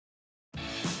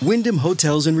Wyndham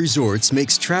Hotels and Resorts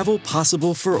makes travel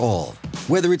possible for all.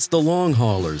 Whether it's the long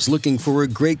haulers looking for a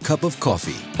great cup of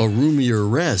coffee, a roomier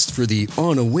rest for the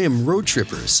on-a-whim road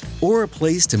trippers, or a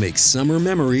place to make summer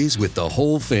memories with the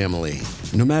whole family.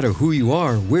 No matter who you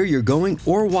are, where you're going,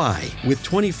 or why, with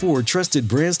 24 trusted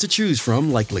brands to choose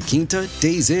from like La Quinta,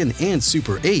 Days Inn, and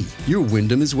Super 8, your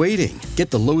Wyndham is waiting.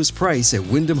 Get the lowest price at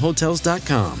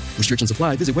WyndhamHotels.com. Restrictions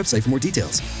apply. Visit website for more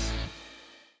details.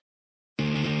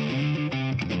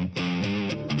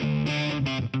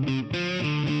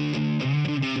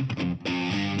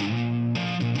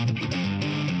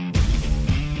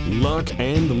 Lock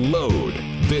and load.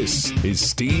 This is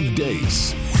Steve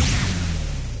Deace.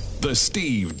 The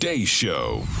Steve Deace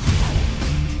Show.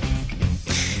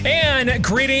 And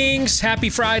greetings. Happy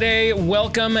Friday.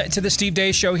 Welcome to the Steve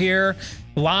Deace Show here,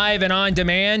 live and on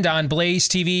demand on Blaze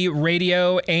TV,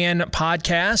 radio, and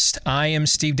podcast. I am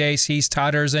Steve Deace. He's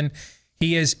Todd Erzin.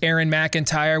 He is Aaron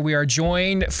McIntyre. We are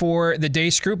joined for the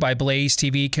Deace Group by Blaze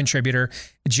TV contributor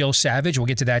Jill Savage. We'll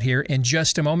get to that here in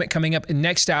just a moment. Coming up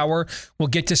next hour, we'll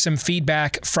get to some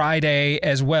Feedback Friday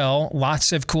as well.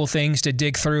 Lots of cool things to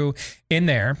dig through in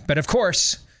there. But of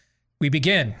course, we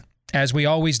begin, as we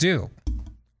always do,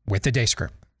 with the Deace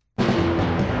Group.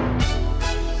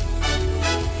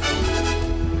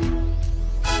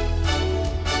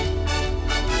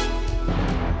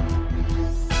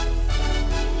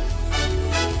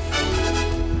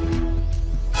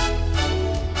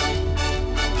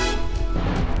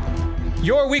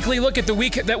 Your weekly look at the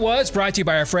week that was, brought to you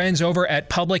by our friends over at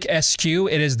Public SQ.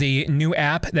 It is the new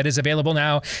app that is available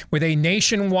now with a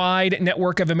nationwide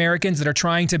network of Americans that are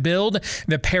trying to build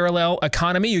the parallel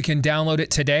economy. You can download it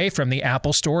today from the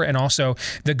Apple Store and also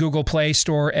the Google Play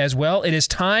Store as well. It is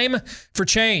time for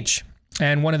change.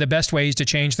 And one of the best ways to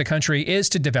change the country is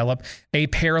to develop a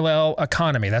parallel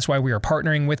economy. That's why we are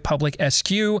partnering with Public SQ,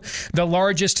 the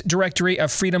largest directory of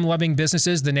freedom-loving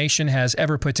businesses the nation has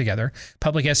ever put together.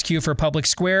 Public SQ for Public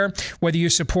Square. Whether you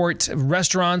support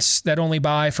restaurants that only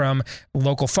buy from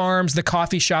local farms, the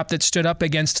coffee shop that stood up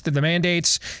against the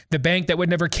mandates, the bank that would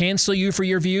never cancel you for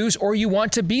your views, or you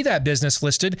want to be that business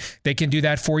listed, they can do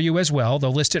that for you as well.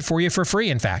 They'll list it for you for free,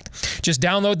 in fact. Just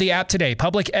download the app today.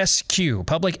 Public SQ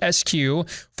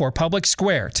for Public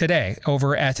Square today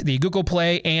over at the Google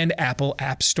Play and Apple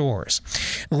App Stores.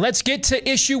 Let's get to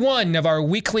issue one of our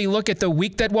weekly look at the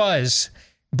week that was.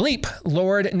 Bleep,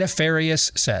 Lord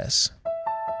Nefarious says.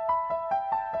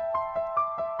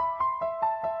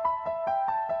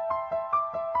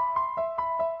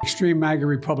 Extreme MAGA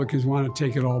Republicans want to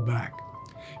take it all back.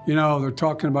 You know, they're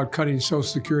talking about cutting Social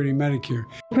Security and Medicare.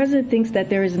 The president thinks that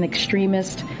there is an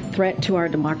extremist threat to our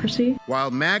democracy.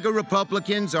 While MAGA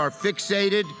Republicans are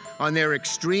fixated on their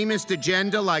extremist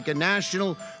agenda like a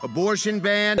national abortion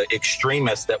ban. The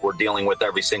extremists that we're dealing with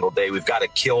every single day, we've got to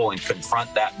kill and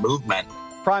confront that movement.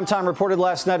 Primetime reported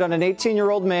last night on an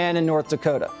 18-year-old man in North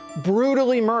Dakota,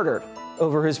 brutally murdered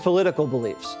over his political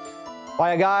beliefs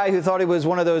by a guy who thought he was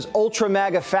one of those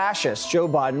ultra-MAGA fascists Joe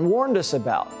Biden warned us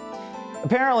about.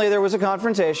 Apparently, there was a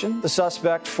confrontation. The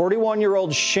suspect,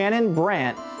 41-year-old Shannon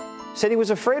Brandt, said he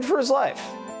was afraid for his life.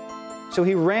 So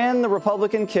he ran the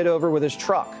Republican kid over with his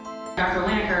truck. Dr.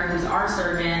 Lineker, who's our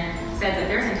surgeon, says that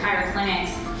there's entire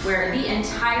clinics where the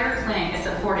entire clinic is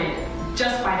supported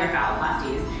just by their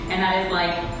phalloplasties. And that is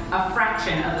like a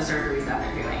fraction of the surgeries that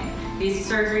they're doing. These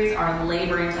surgeries are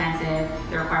labor intensive.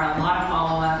 They require a lot of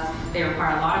follow-ups. They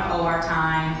require a lot of OR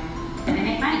time. And they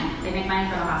make money. They make money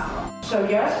for the hospital. So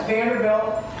yes,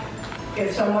 Vanderbilt,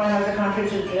 if someone has a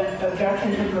conscious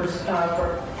objection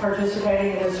to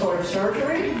participating in this sort of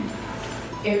surgery,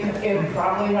 it would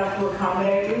probably have to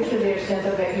accommodate you to the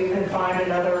extent that you can find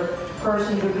another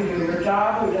person who can do your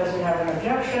job, who doesn't have an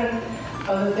objection,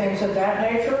 other things of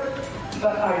that nature.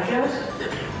 But I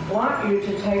just want you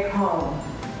to take home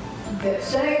that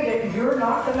saying that you're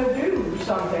not going to do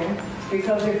something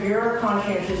because of your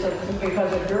conscientious,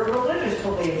 because of your religious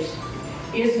beliefs,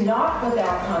 is not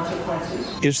without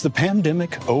consequences. Is the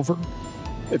pandemic over?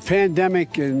 The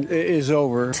pandemic is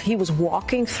over. He was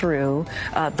walking through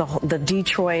the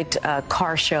Detroit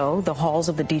car show, the halls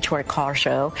of the Detroit car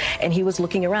show, and he was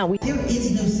looking around. There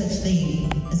is no such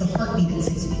thing as a heartbeat in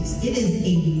 6 weeks. It is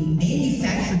a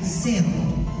manufactured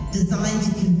sound designed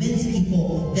to convince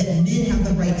people that men have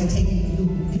the right to take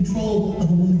control of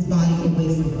a woman's body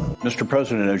away from her. Mr.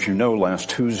 President, as you know, last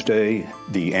Tuesday,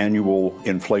 the annual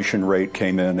inflation rate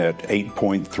came in at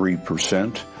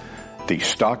 8.3%. The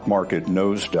stock market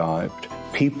nosedived.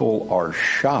 People are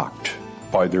shocked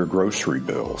by their grocery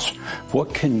bills.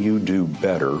 What can you do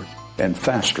better and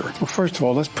faster? Well, first of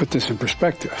all, let's put this in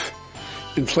perspective.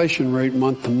 Inflation rate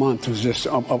month to month was just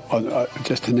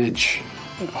an inch.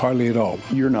 Hardly at all.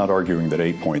 You're not arguing that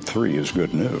 8.3 is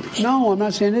good news. No, I'm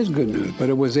not saying it's good news, but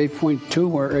it was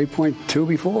 8.2 or 8.2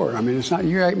 before. I mean, it's not.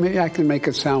 I can make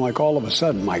it sound like all of a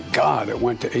sudden, my God, it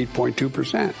went to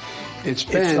 8.2%. It's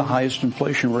the highest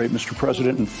inflation rate, Mr.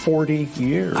 President, in 40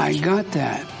 years. I got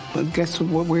that. But guess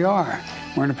what we are?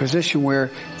 We're in a position where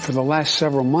for the last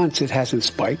several months it hasn't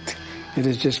spiked. It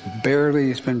is just barely,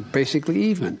 it's been basically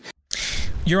even.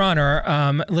 Your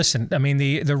Honor, listen, I mean,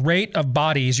 the rate of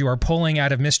bodies you are pulling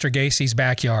out of Mr. Gacy's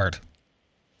backyard.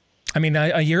 I mean,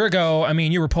 a year ago, I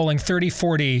mean, you were pulling 30,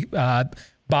 40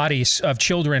 bodies of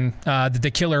children that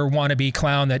the killer wannabe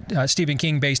clown that Stephen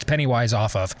King based Pennywise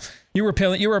off of. You were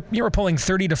pulling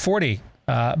 30 to 40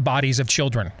 bodies of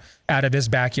children out of his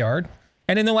backyard.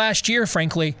 And in the last year,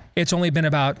 frankly, it's only been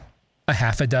about a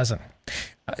half a dozen.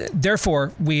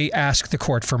 Therefore, we ask the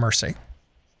court for mercy.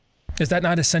 Is that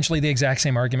not essentially the exact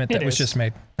same argument that was just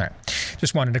made? All right.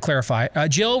 Just wanted to clarify.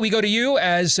 Jill, we go to you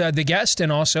as the guest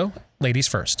and also ladies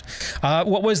first.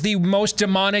 What was the most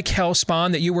demonic hell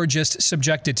spawn that you were just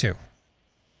subjected to?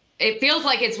 It feels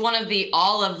like it's one of the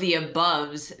all of the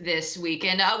aboves this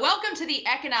weekend. Welcome to the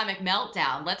economic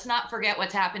meltdown. Let's not forget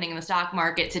what's happening in the stock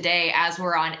market today as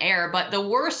we're on air. But the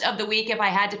worst of the week, if I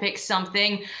had to pick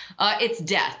something, it's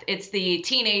death. It's the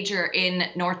teenager in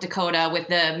North Dakota with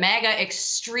the MAGA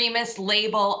extremist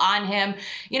label on him.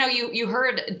 You know, you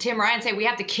heard Tim Ryan say we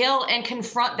have to kill and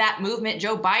confront that movement.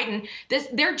 Joe Biden,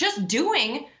 they're just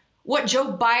doing what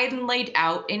Joe Biden laid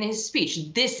out in his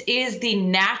speech. This is the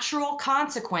natural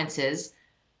consequences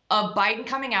of Biden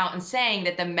coming out and saying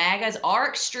that the MAGAs are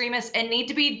extremists and need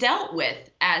to be dealt with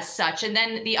as such. And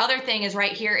then the other thing is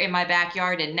right here in my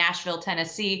backyard in Nashville,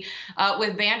 Tennessee,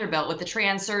 with Vanderbilt, with the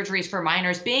trans surgeries for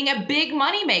minors being a big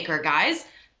moneymaker, guys.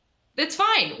 That's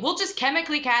fine. We'll just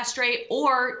chemically castrate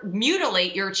or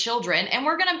mutilate your children, and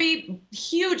we're going to be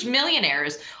huge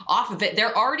millionaires off of it.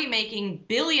 They're already making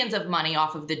billions of money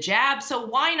off of the jab, so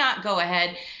why not go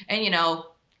ahead and,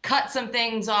 cut some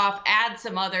things off, add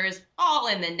some others, all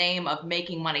in the name of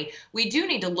making money. We do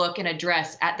need to look and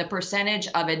address at the percentage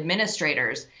of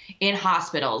administrators in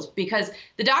hospitals, because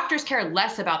the doctors care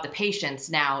less about the patients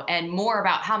now and more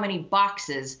about how many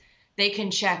boxes they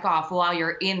can check off while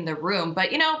you're in the room.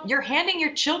 But, you're handing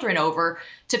your children over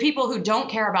to people who don't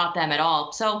care about them at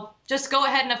all. So just go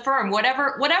ahead and affirm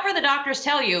whatever the doctors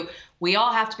tell you. We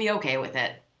all have to be okay with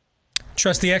it.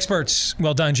 Trust the experts.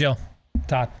 Well done, Jill.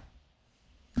 Todd.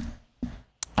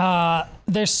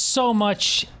 There's so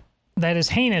much that is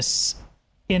heinous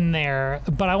in there,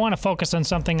 but I want to focus on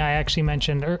something I actually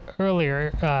mentioned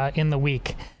earlier in the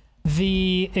week.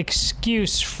 The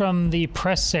excuse from the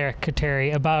press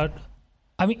secretary about,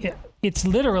 it's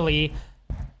literally,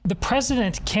 the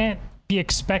president can't be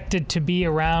expected to be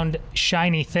around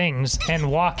shiny things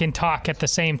and walk and talk at the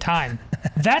same time.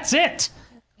 That's it.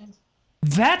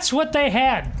 That's what they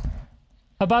had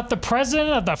about the president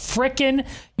of the frickin'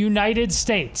 United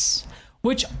States,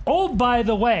 which, oh, by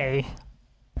the way,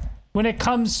 when it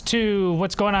comes to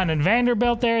what's going on in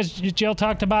Vanderbilt there, as Jill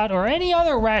talked about, or any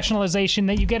other rationalization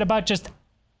that you get about just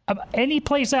any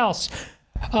place else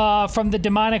from the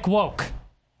demonic woke,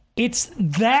 it's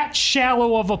that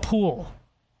shallow of a pool.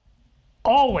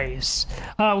 Always.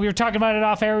 We were talking about it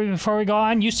off air before we go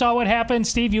on. You saw what happened,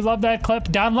 Steve. You love that clip.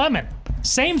 Don Lemon.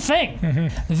 Same thing.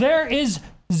 Mm-hmm. There is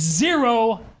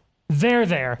zero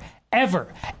there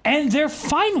ever. And they're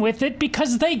fine with it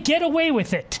because they get away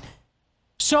with it.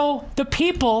 So the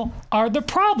people are the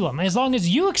problem. As long as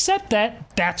you accept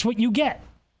that, that's what you get.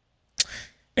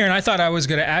 Aaron, I thought I was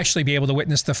going to actually be able to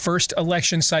witness the first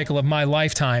election cycle of my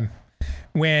lifetime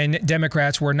when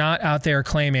Democrats were not out there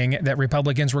claiming that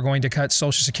Republicans were going to cut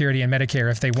Social Security and Medicare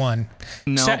if they won.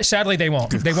 No. Sadly, they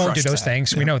won't. They won't do those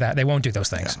things. Yeah. We know that. They won't do those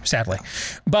things, sadly.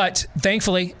 But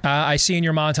thankfully, I see in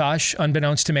your montage,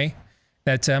 unbeknownst to me,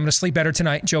 that I'm going to sleep better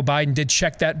tonight. Joe Biden did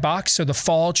check that box. So the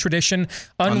fall tradition,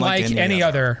 unlike any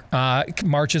other,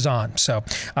 marches on. So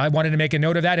I wanted to make a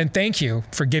note of that. And thank you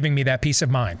for giving me that peace of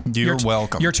mind. You're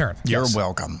welcome. Your turn. You're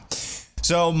welcome.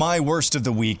 So my worst of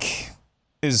the week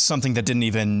is something that didn't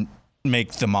even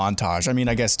make the montage. I mean,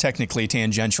 I guess technically,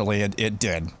 tangentially, it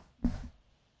did.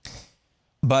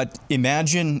 But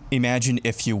imagine,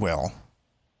 if you will,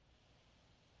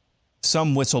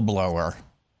 some whistleblower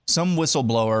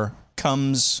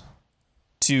comes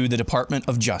to the Department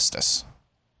of Justice,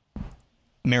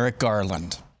 Merrick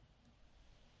Garland,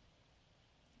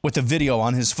 with a video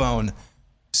on his phone.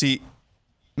 See,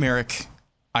 Merrick,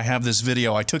 I have this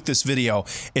video. I took this video.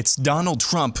 It's Donald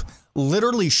Trump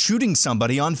literally shooting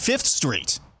somebody on 5th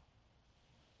Street.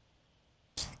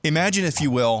 Imagine, if you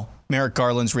will, Merrick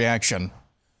Garland's reaction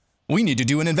We need to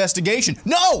do an investigation.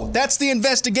 No, that's the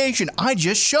investigation I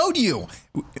just showed you.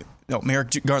 No,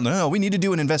 Merrick Garland, no, we need to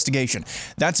do an investigation.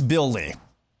 That's Bill Lee.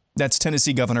 That's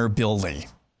Tennessee Governor Bill Lee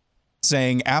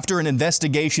saying after an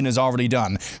investigation is already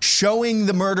done, showing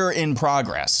the murder in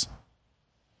progress,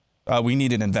 we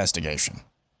need an investigation.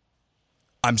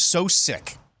 I'm so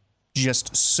sick,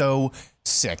 just so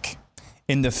sick.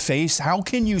 In the face, how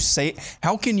can you see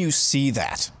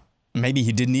that? Maybe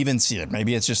he didn't even see it.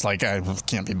 Maybe it's just like, I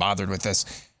can't be bothered with this.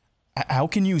 How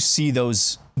can you see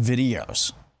those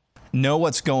videos, know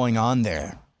what's going on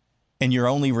there, and your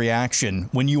only reaction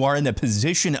when you are in a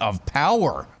position of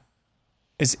power?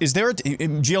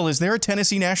 Jill, is there a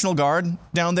Tennessee National Guard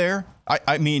down there?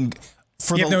 I mean,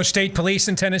 you have no state police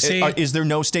in Tennessee? Is there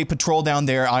no state patrol down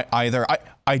there either?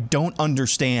 I don't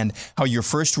understand how your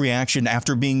first reaction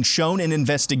after being shown an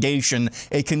investigation,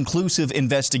 a conclusive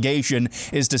investigation,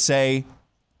 is to say,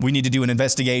 we need to do an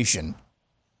investigation.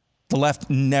 The left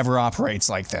never operates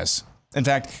like this. In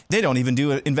fact, they don't even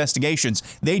do investigations.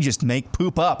 They just make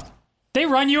poop up. They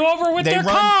run you over with their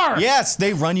car. Yes,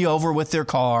 they run you over with their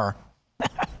car.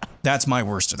 That's my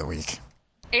worst of the week.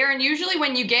 Aaron, usually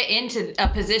when you get into a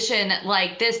position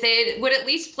like this, they would at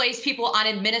least place people on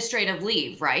administrative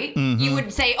leave, right? Mm-hmm. You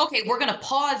would say, okay, we're going to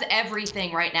pause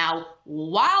everything right now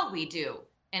while we do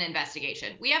an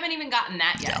investigation. We haven't even gotten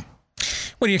that yet. Yeah.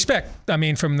 What do you expect? I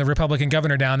mean, from the Republican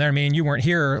governor down there. I mean, you weren't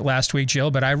here last week, Jill,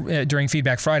 but during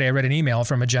Feedback Friday, I read an email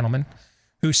from a gentleman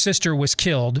whose sister was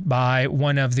killed by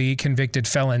one of the convicted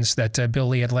felons that Bill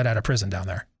Lee had let out of prison down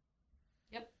there.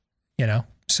 Yep. You know,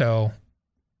 so...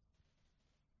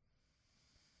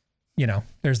 You know,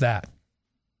 there's that.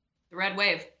 The red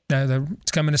wave.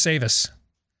 It's coming to save us.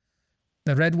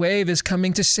 The red wave is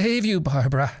coming to save you,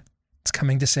 Barbara. It's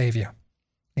coming to save you.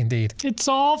 Indeed. It's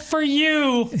all for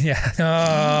you. Yeah.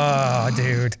 Oh,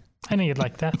 dude. I knew you'd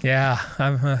like that. Yeah.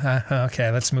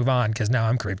 Okay, let's move on because now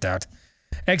I'm creeped out.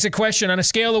 Exit question on a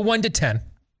scale of 1 to 10,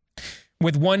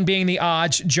 with 1 being the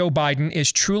odds Joe Biden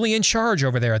is truly in charge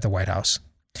over there at the White House,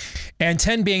 and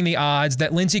 10 being the odds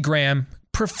that Lindsey Graham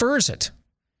prefers it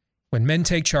when men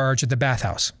take charge at the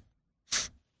bathhouse.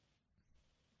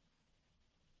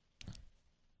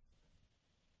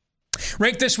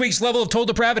 Rank this week's level of total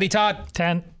depravity, Todd.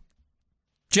 10.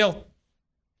 Jill.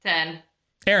 10.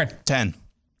 Aaron. 10.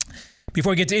 Before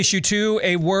we get to issue 2,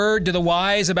 a word to the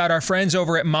wise about our friends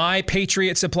over at My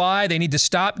Patriot Supply. They need to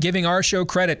stop giving our show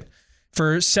credit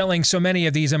for selling so many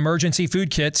of these emergency food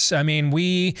kits. I mean,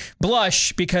 we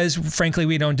blush because, frankly,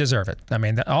 we don't deserve it. I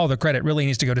mean, all the credit really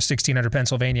needs to go to 1600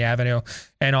 Pennsylvania Avenue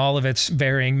and all of its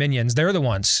varying minions. They're the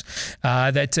ones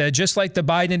that, just like the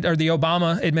Biden or the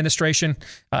Obama administration,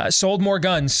 sold more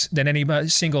guns than any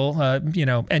single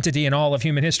entity in all of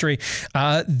human history.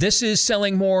 This is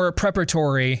selling more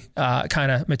preparatory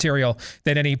kind of material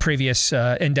than any previous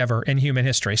endeavor in human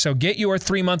history. So get your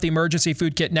 3-month emergency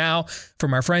food kit now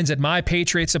from our friends at My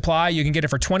Patriot Supply. You can get it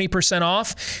for 20%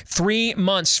 off. 3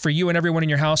 months for you and everyone in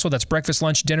your household. That's breakfast,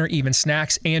 lunch, dinner, even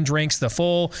snacks and drinks. The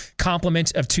full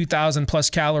complement of 2,000 plus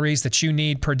calories that you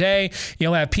need per day.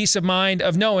 You'll have peace of mind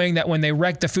of knowing that when they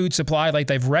wreck the food supply like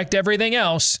they've wrecked everything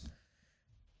else,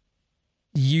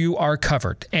 you are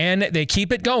covered. And they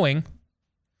keep it going.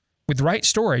 With the right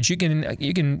storage, you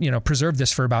can preserve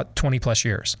this for about 20 plus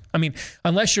years. I mean,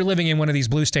 unless you're living in one of these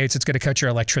blue states, it's going to cut your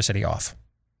electricity off.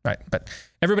 Right. But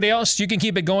everybody else, you can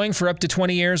keep it going for up to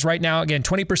 20 years right now. Again,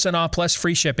 20% off plus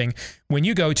free shipping when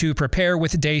you go to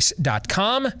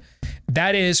preparewithdace.com.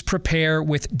 That is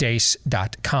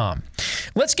preparewithdace.com.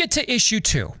 Let's get to issue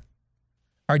 2.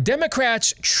 Are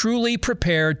Democrats truly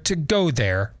prepared to go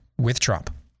there with Trump?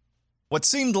 What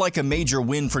seemed like a major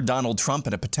win for Donald Trump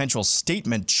and a potential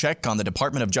statement check on the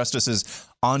Department of Justice's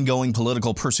ongoing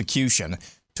political persecution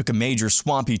took a major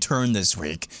swampy turn this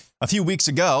week. A few weeks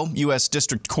ago, U.S.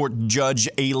 District Court Judge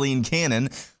Aileen Cannon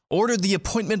ordered the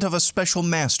appointment of a special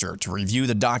master to review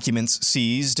the documents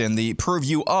seized in the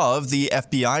purview of the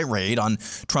FBI raid on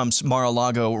Trump's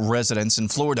Mar-a-Lago residence in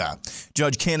Florida.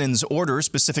 Judge Cannon's order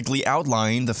specifically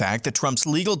outlined the fact that Trump's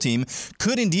legal team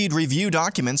could indeed review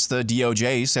documents the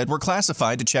DOJ said were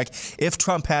classified to check if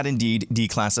Trump had indeed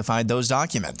declassified those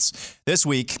documents. This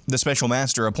week, the special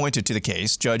master appointed to the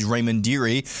case, Judge Raymond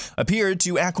Deary, appeared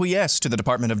to acquiesce to the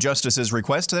Department of Justice's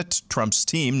request that Trump's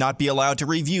team not be allowed to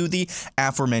review the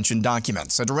aforementioned aforementioned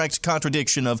documents, a direct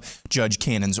contradiction of Judge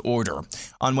Cannon's order.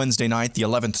 On Wednesday night, the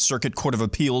 11th Circuit Court of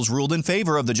Appeals ruled in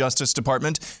favor of the Justice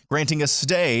Department, granting a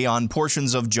stay on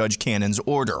portions of Judge Cannon's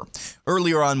order.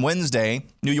 Earlier on Wednesday,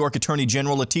 New York Attorney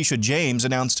General Letitia James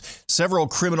announced several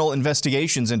criminal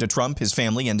investigations into Trump, his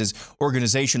family, and his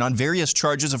organization on various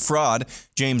charges of fraud.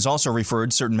 James also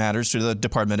referred certain matters to the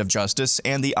Department of Justice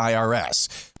and the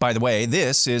IRS. By the way,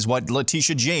 this is what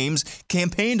Letitia James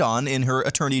campaigned on in her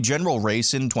Attorney General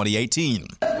race in 2018.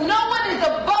 No one is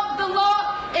above the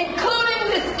law, including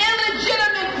this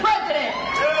illegitimate president.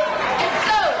 And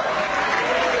so,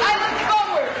 I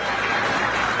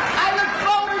look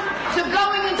forward to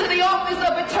going into the office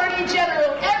of Attorney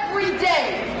General every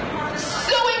day,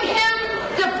 suing him,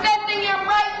 defending your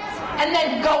rights, and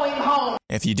then going home.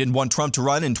 If you didn't want Trump to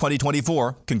run in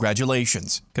 2024,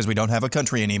 congratulations, because we don't have a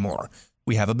country anymore.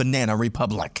 We have a banana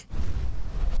republic.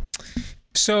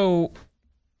 So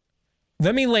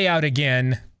let me lay out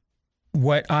again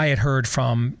what I had heard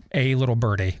from a little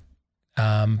birdie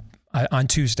on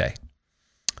Tuesday.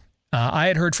 I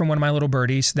had heard from one of my little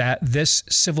birdies that this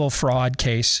civil fraud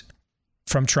case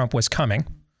from Trump was coming,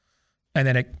 and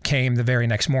then it came the very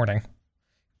next morning,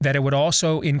 that it would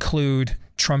also include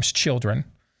Trump's children,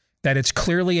 that it's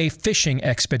clearly a fishing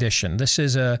expedition. That's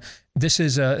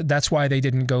why they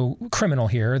didn't go criminal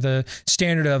here. The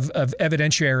standard of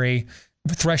evidentiary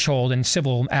threshold in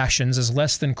civil actions is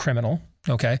less than criminal.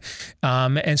 Okay.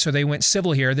 And so they went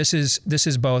civil here. This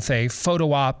is both a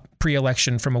photo op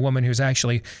pre-election from a woman who's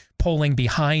actually polling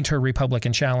behind her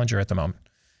Republican challenger at the moment,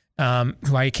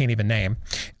 who I can't even name.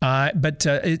 But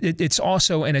it's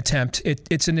also an attempt.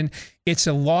 It's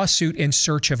a lawsuit in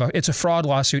search of it's a fraud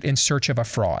lawsuit in search of a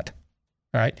fraud.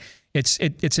 All right. It's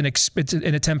an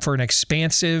attempt for an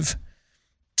expansive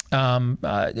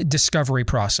discovery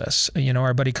process. You know,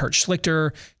 our buddy Kurt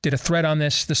Schlichter did a thread on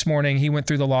this morning. He went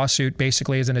through the lawsuit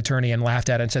basically as an attorney and laughed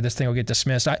at it and said this thing will get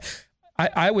dismissed.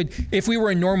 I would, if we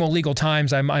were in normal legal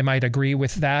times, I might agree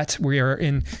with that. We are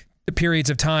in the periods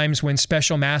of times when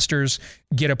special masters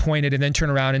get appointed and then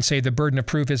turn around and say the burden of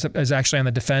proof is actually on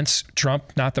the defense,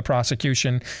 Trump, not the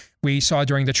prosecution. We saw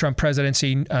during the Trump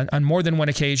presidency on more than one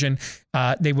occasion,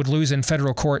 they would lose in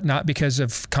federal court, not because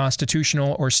of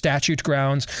constitutional or statute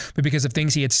grounds, but because of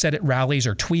things he had said at rallies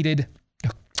or tweeted.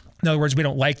 In other words, we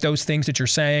don't like those things that you're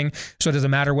saying, so it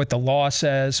doesn't matter what the law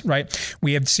says, right?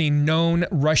 We have seen known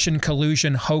Russian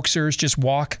collusion hoaxers just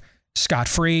walk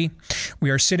scot-free.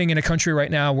 We are sitting in a country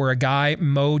right now where a guy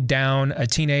mowed down a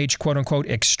teenage, quote-unquote,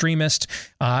 extremist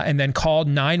and then called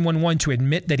 911 to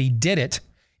admit that he did it.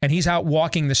 And he's out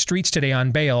walking the streets today on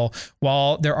bail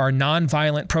while there are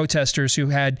nonviolent protesters who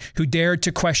dared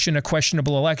to question a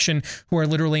questionable election who are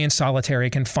literally in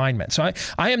solitary confinement. So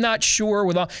I am not sure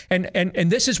with all, and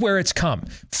this is where it's come.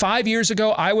 5 years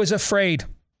ago, I was afraid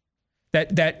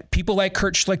that people like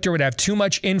Kurt Schlichter would have too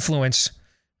much influence.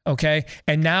 Okay.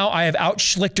 And now I have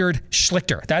out-Schlichtered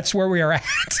Schlichter. That's where we are at.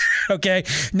 Okay.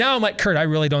 Now I'm like, Kurt, I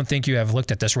really don't think you have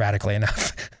looked at this radically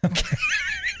enough. Okay.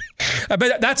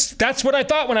 But that's what I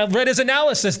thought when I read his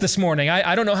analysis this morning.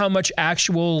 I don't know how much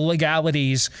actual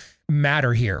legalities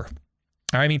matter here.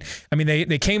 I mean,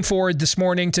 they came forward this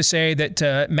morning to say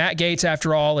that Matt Gaetz,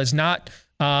 after all, is not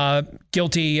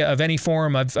guilty of any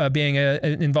form of being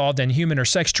involved in human or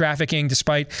sex trafficking,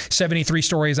 despite 73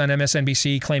 stories on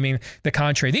MSNBC claiming the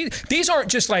contrary. These aren't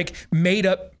just like made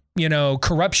up,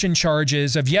 corruption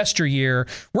charges of yesteryear.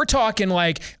 We're talking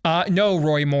like, no,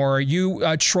 Roy Moore, you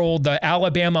trolled the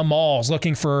Alabama malls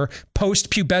looking for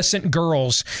post-pubescent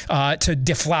girls to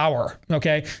deflower.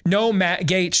 Okay, no, Matt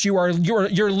Gaetz,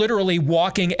 you're literally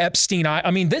walking Epstein.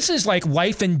 I mean, this is like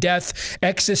life and death,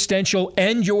 existential,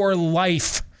 end your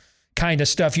life kind of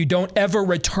stuff. You don't ever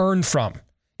return from.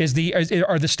 Are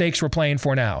the stakes we're playing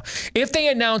for now? If they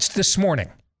announced this morning.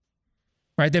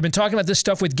 Right, they've been talking about this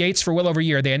stuff with Gaetz for well over a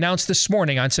year. They announced this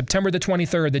morning on September the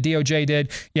 23rd, the DOJ did,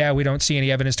 we don't see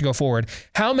any evidence to go forward.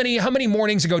 How many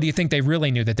mornings ago do you think they really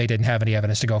knew that they didn't have any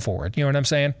evidence to go forward? You know what I'm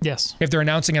saying? Yes. If they're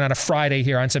announcing it on a Friday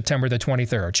here on September the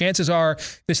 23rd. Chances are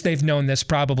they've known this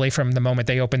probably from the moment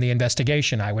they opened the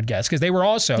investigation, I would guess. Because they were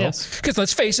also, because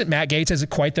let's face it, Matt Gaetz has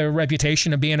quite the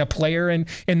reputation of being a player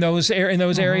in those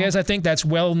areas. I think that's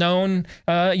well known,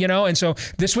 and so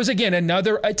this was, again,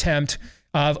 another attempt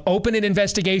of open an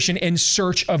investigation in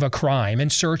search of a crime, in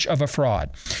search of a fraud.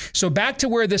 So back to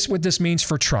what this means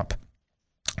for Trump.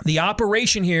 The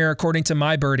operation here, according to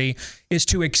my birdie, is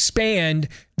to expand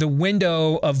the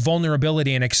window of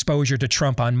vulnerability and exposure to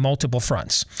Trump on multiple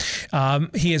fronts.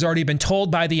 He has already been told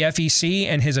by the FEC,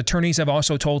 and his attorneys have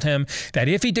also told him that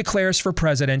if he declares for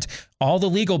president, all the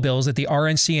legal bills that the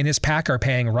RNC and his PAC are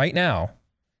paying right now,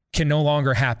 can no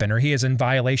longer happen, or he is in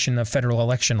violation of federal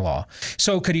election law.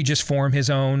 So could he just form his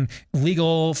own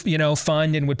legal,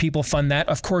 fund, and would people fund that?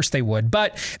 Of course they would.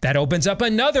 But that opens up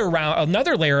another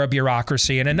layer of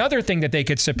bureaucracy, and another thing that they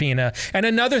could subpoena, and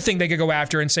another thing they could go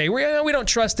after and say, well, we don't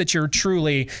trust that you're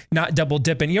truly not double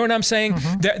dipping. You know what I'm saying?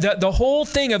 The whole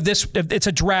thing of this, it's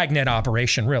a dragnet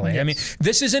operation, really. Yes. I mean,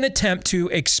 this is an attempt to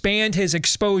expand his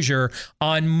exposure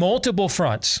on multiple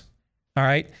fronts. All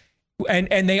right.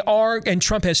 And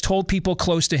Trump has told people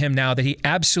close to him now that he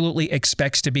absolutely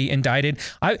expects to be indicted.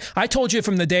 I told you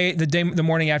from the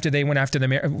morning after they went after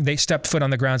they stepped foot on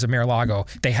the grounds of Mar-a-Lago,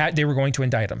 they were going to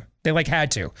indict him. They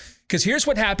had to. Because here's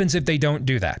what happens if they don't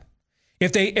do that.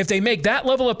 If they make that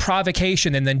level of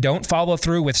provocation and then don't follow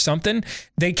through with something,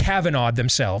 they Kavanaugh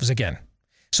themselves again.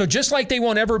 So just like they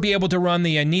won't ever be able to run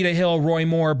the Anita Hill, Roy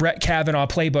Moore, Brett Kavanaugh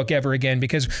playbook ever again,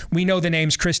 because we know the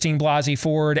names Christine Blasey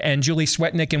Ford and Julie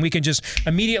Swetnick, and we can just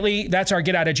immediately, that's our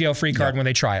get out of jail free card when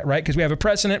they try it, right? Because we have a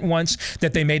precedent once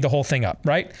that they made the whole thing up,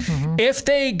 right? If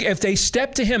they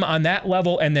step to him on that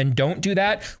level and then don't do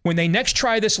that, when they next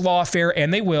try this lawfare,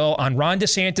 and they will, on Ron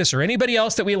DeSantis or anybody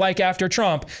else that we like after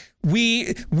Trump,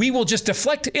 we will just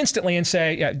deflect instantly and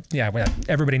say, well,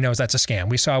 everybody knows that's a scam.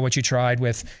 We saw what you tried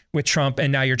with Trump,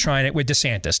 and now you're trying it with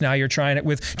DeSantis. Now you're trying it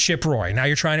with Chip Roy. Now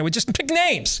you're trying it with, just pick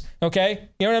names, okay?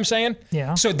 You know what I'm saying?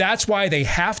 Yeah. So that's why they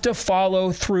have to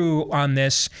follow through on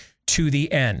this to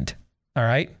the end, all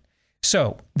right?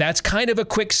 So that's kind of a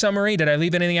quick summary. Did I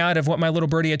leave anything out of what my little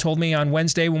birdie had told me on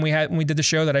Wednesday when we did the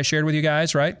show that I shared with you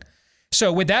guys, right?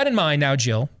 So with that in mind now,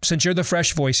 Jill, since you're the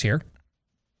fresh voice here,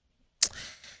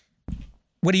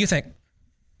 what do you think?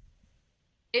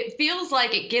 It feels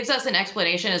like it gives us an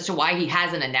explanation as to why he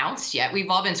hasn't announced yet.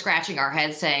 We've all been scratching our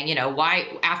heads saying, why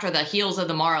after the heels of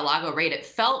the Mar-a-Lago raid, it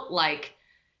felt like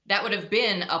that would have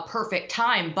been a perfect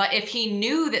time. But if he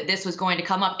knew that this was going to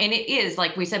come up, and it is,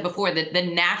 like we said before,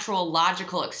 the natural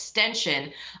logical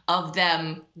extension of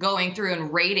them going through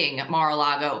and raiding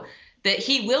Mar-a-Lago, that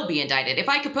he will be indicted. If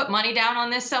I could put money down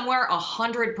on this somewhere,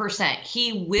 100%,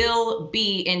 he will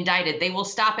be indicted. They will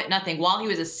stop at nothing. While he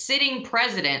was a sitting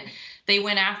president, they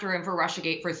went after him for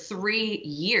Russiagate for 3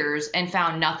 years and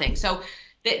found nothing. So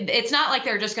it's not like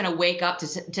they're just going to wake up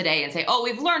today and say, oh,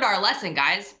 we've learned our lesson,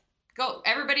 guys. Go,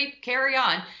 everybody carry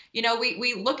on.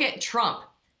 We look at Trump,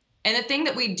 and the thing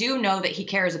that we do know that he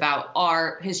cares about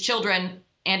are his children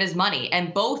and his money.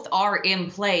 And both are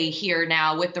in play here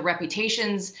now with the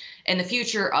reputations and the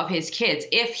future of his kids.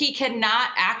 If he cannot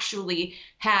actually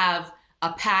have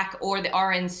a PAC or the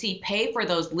RNC pay for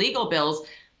those legal bills,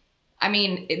 I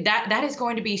mean, that is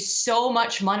going to be so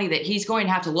much money that he's going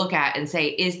to have to look at and say,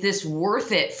 is this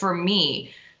worth it for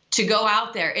me to go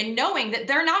out there? And knowing that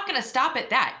they're not going to stop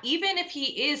at that. Even if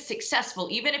he is successful,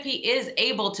 even if he is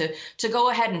able to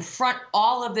go ahead and front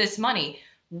all of this money,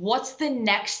 what's the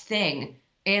next thing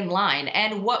in line?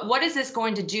 And what is this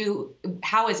going to do?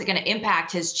 How is it going to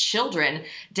impact his children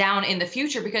down in the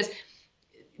future? Because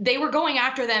they were going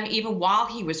after them even while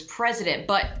he was president.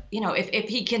 But, if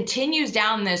he continues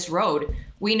down this road,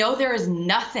 we know there is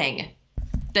nothing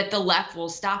that the left will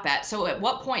stop at. So at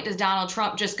what point does Donald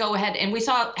Trump just go ahead? And we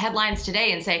saw headlines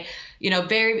today and say,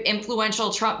 very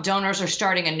influential Trump donors are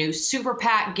starting a new super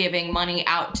PAC, giving money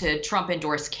out to Trump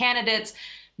endorsed candidates.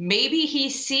 Maybe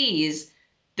he sees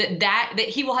that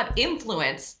he will have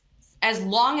influence as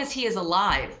long as he is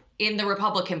alive in the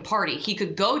Republican Party. He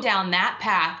could go down that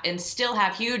path and still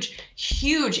have huge,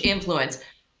 huge influence.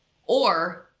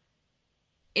 Or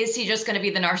is he just going to be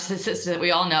the narcissist that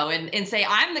we all know and say,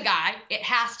 I'm the guy, it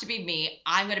has to be me,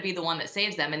 I'm going to be the one that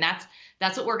saves them? And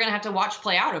that's what we're going to have to watch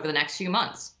play out over the next few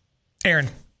months. Aaron.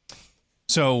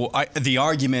 So the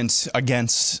argument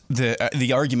against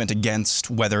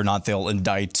whether or not they'll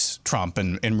indict Trump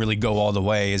and really go all the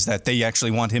way is that they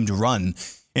actually want him to run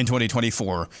in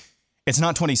 2024. It's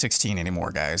not 2016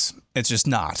 anymore, guys. It's just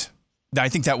not. I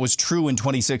think that was true in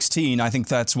 2016. I think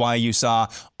that's why you saw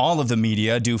all of the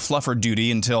media do fluffer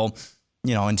duty until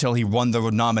he won the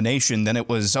nomination. Then it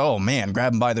was, oh man,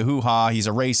 grab him by the hoo-ha. He's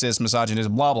a racist,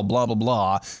 misogynist, blah, blah, blah, blah,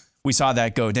 blah. We saw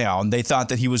that go down. They thought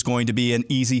that he was going to be an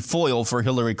easy foil for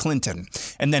Hillary Clinton.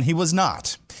 And then he was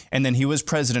not. And then he was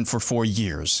president for 4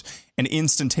 years. And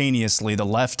instantaneously, the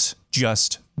left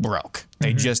just broke.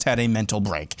 They just had a mental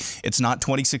break. It's not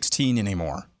 2016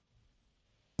 anymore.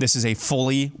 This is a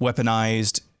fully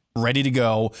weaponized, ready to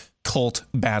go cult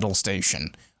battle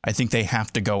station. I think they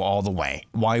have to go all the way.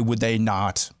 Why would they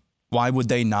not? Why would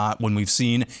they not when we've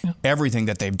seen everything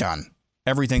that they've done?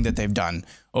 Everything that they've done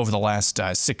over the last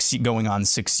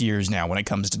 6 years now when it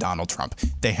comes to Donald Trump.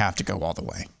 They have to go all the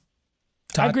way.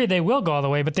 I agree they will go all the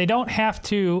way, but they don't have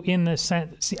to in the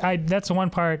sense. That's the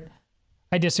one part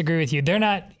I disagree with you. They're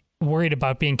not worried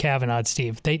about being Kavanaugh,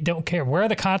 Steve. They don't care. Where are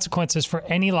the consequences for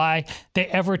any lie they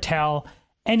ever tell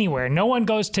anywhere? No one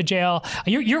goes to jail.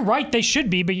 You're right, they should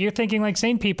be, but you're thinking like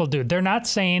sane people do. They're not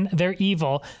sane. They're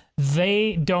evil.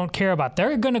 They don't care about.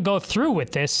 They're going to go through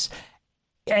with this,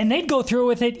 and they'd go through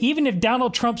with it even if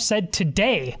Donald Trump said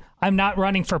today, I'm not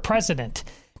running for president.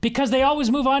 Because they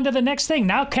always move on to the next thing.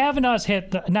 Now Kavanaugh's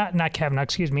not Kavanaugh,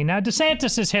 excuse me. Now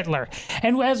DeSantis is Hitler.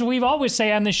 And as we've always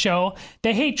say on the show,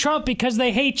 they hate Trump because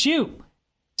they hate you.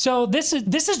 So this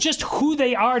is just who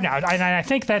they are now. And I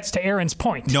think that's to Aaron's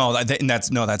point. No,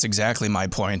 that's exactly my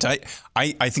point.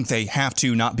 I think they have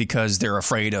to, not because they're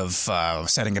afraid of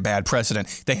setting a bad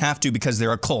precedent. They have to because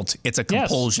they're a cult. It's a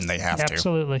compulsion. They have to.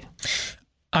 Absolutely.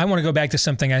 I want to go back to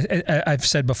something I've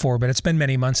said before, but it's been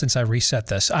many months since I reset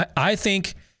this. I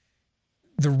think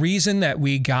the reason that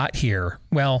we got here,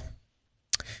 well,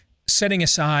 setting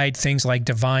aside things like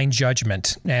divine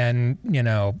judgment and,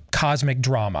 cosmic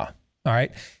drama, all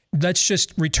right, let's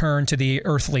just return to the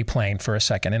earthly plane for a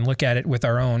second and look at it with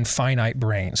our own finite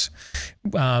brains,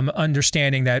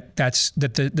 understanding that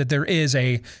there is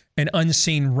an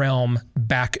unseen realm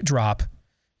backdrop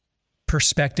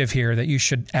perspective here that you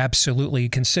should absolutely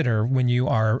consider when you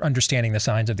are understanding the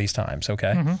signs of these times,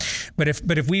 okay? Mm-hmm.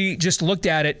 But if we just looked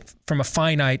at it from a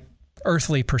finite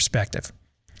earthly perspective,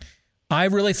 I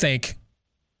really think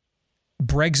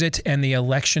Brexit and the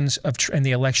election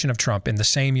of Trump in the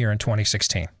same year in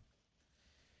 2016,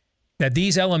 that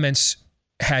these elements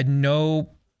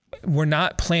were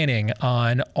not planning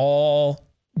on all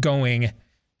going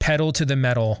pedal to the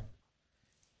metal,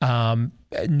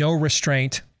 no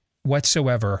restraint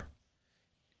whatsoever,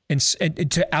 and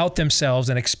to out themselves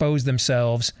and expose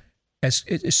themselves as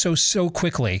so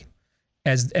quickly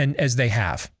as they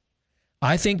have.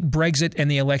 I think Brexit and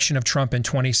the election of Trump in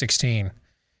 2016,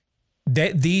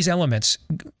 these elements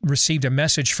received a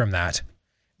message from that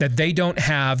they don't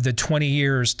have the 20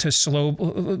 years to slow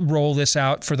roll this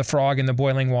out for the frog in the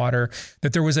boiling water,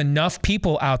 that there was enough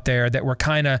people out there that were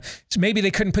kind of, maybe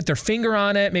they couldn't put their finger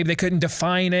on it, maybe they couldn't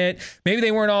define it, maybe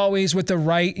they weren't always with the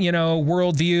right,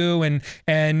 worldview,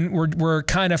 and were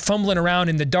kind of fumbling around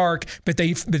in the dark, but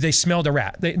they smelled a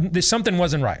rat. Something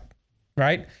wasn't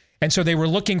right? And so they were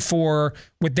looking for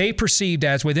what they perceived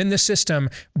as, within the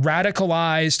system,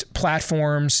 radicalized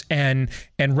platforms and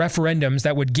referendums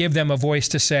that would give them a voice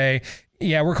to say,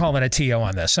 yeah, we're calling a TO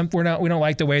on this. We don't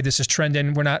like the way this is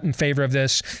trending. We're not in favor of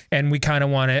this. And we kind of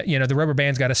want to, the rubber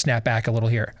band's got to snap back a little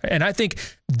here. And I think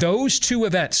those two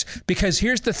events, because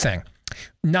here's the thing,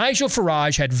 Nigel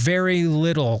Farage had very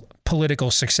little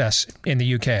political success in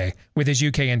the UK with his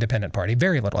UK Independent Party.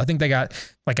 Very little. I think they got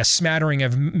like a smattering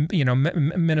of,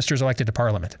 ministers elected to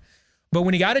Parliament. But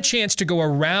when he got a chance to go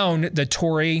around the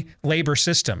Tory Labour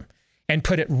system and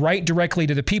put it right directly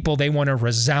to the people, they won a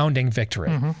resounding victory.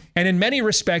 Mm-hmm. And in many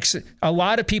respects, a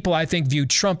lot of people, I think, viewed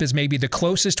Trump as maybe the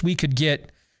closest we could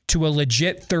get to a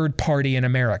legit third party in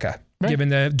America. Right. Given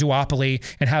the duopoly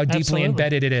and how deeply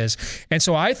embedded it is. And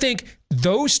so I think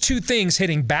those two things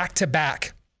hitting back to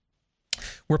back,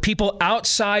 where people went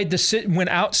outside the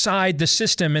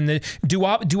system and the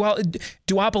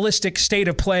duopolistic state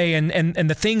of play and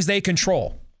the things they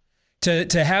control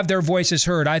to have their voices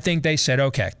heard, I think they said,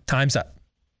 okay, time's up.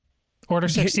 Order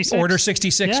 66. Order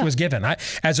 66 was given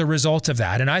as a result of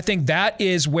that. And I think that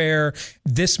is where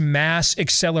this mass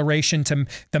acceleration to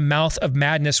the mouth of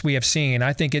madness we have seen,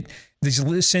 I think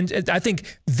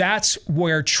that's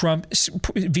where Trump,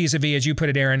 vis-a-vis, as you put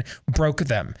it, Aaron, broke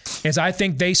them. Is I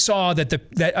think they saw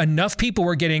that enough people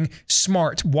were getting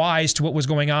smart, wise to what was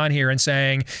going on here and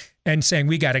saying,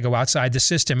 we got to go outside the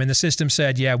system. And the system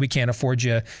said, yeah, we can't afford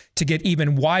you to get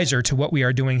even wiser to what we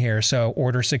are doing here. So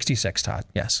Order 66, Todd.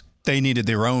 Yes. They needed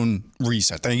their own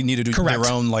reset. They needed to do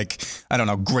their own,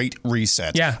 great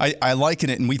reset. Yeah. I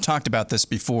liken it, and we've talked about this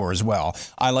before as well.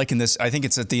 I liken this, I think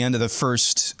it's at the end of the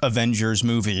first Avengers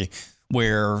movie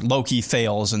where Loki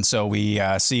fails, and so we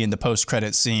see in the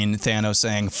post-credit scene Thanos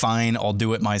saying, fine, I'll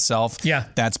do it myself. Yeah.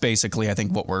 That's basically, I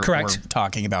think, what we're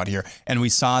talking about here. And we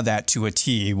saw that to a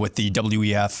T with the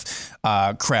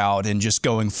WEF crowd and just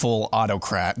going full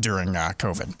autocrat during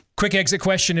COVID. Quick exit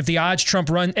question. If the odds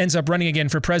Trump ends up running again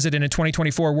for president in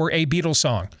 2024 were a Beatles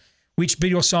song, which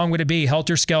Beatles song would it be?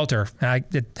 Helter Skelter? I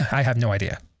have no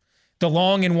idea. The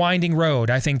Long and Winding Road,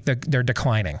 I think they're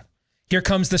declining. Here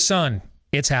Comes the Sun.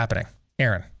 It's happening.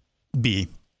 Aaron. B.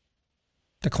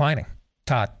 Declining.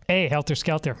 Todd. A. Helter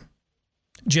Skelter.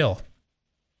 Jill.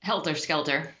 Helter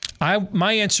Skelter.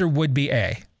 My answer would be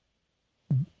A.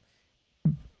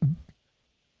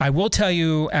 I will tell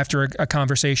you, after a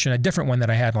conversation, a different one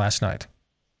that I had last night.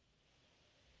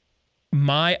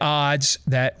 my odds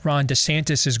that Ron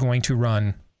DeSantis is going to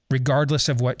run, regardless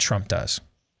of what Trump does,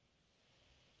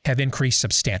 have increased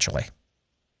substantially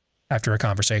after a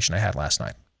conversation I had last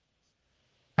night.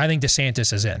 I think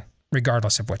DeSantis is in,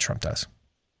 regardless of what Trump does,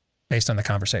 based on the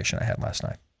conversation I had last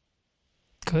night.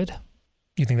 Good.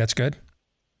 You think that's good?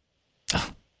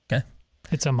 Okay.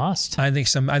 It's a must. I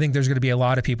think there's going to be a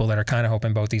lot of people that are kind of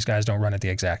hoping both these guys don't run at the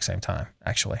exact same time,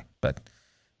 actually. But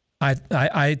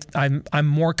I'm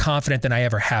more confident than I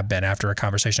ever have been after a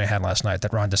conversation I had last night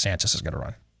that Ron DeSantis is going to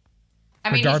run.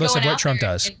 I mean, regardless of what Trump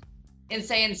does. And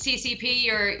saying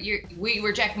CCP, we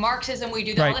reject Marxism, we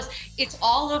do Right. all this. It's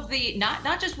all of the,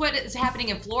 not just what is happening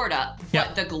in Florida,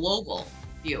 but the global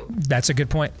view. That's a good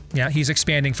point. Yeah, he's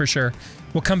expanding for sure.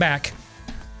 We'll come back.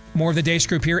 More of the Day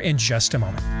Scoop here in just a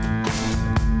moment.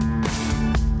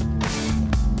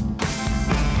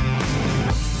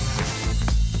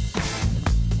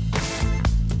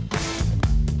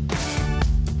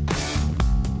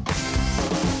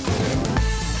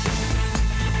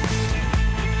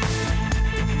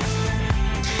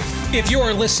 If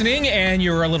you're listening and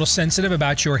you're a little sensitive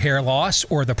about your hair loss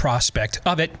or the prospect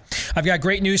of it, I've got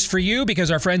great news for you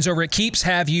because our friends over at Keeps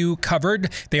have you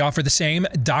covered. They offer the same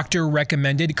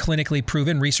doctor-recommended, clinically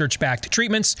proven, research-backed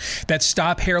treatments that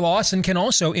stop hair loss and can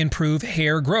also improve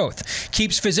hair growth.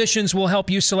 Keeps physicians will help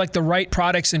you select the right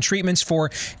products and treatments for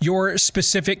your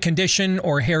specific condition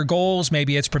or hair goals.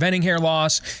 Maybe it's preventing hair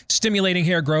loss, stimulating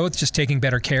hair growth, just taking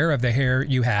better care of the hair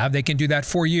you have. They can do that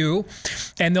for you,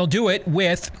 and they'll do it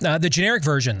with the generic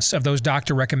versions of those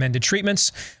doctor-recommended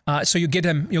treatments, so you'll get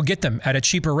them at a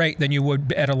cheaper rate than you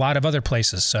would at a lot of other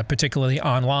places, particularly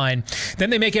online. Then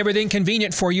they make everything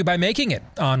convenient for you by making it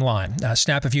online.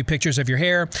 Snap a few pictures of your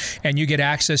hair, and you get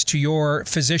access to your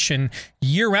physician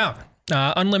year-round.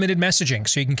 Unlimited messaging,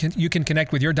 so you can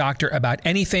connect with your doctor about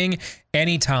anything,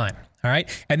 anytime. All right.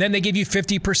 And then they give you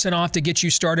 50% off to get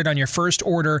you started on your first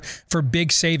order for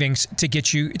big savings to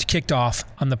get you kicked off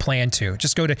on the plan too.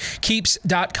 Just go to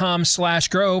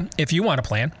keeps.com/grow if you want a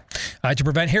plan to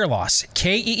prevent hair loss.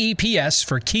 KEEPS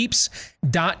for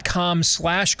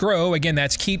keeps.com/grow. Again,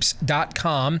 that's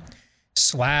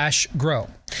keeps.com/grow.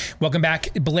 Welcome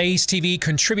back. Blaze TV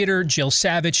contributor Jill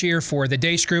Savage here for the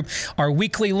Day Scoop. Our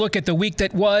weekly look at the week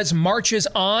that was marches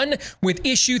on with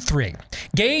issue 3.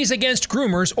 Gays against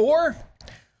groomers, or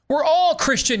we're all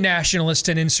Christian nationalists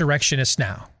and insurrectionists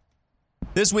now.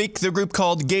 This week, the group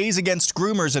called Gays Against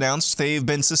Groomers announced they've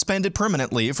been suspended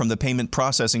permanently from the payment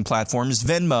processing platforms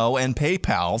Venmo and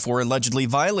PayPal for allegedly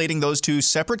violating those two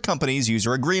separate companies'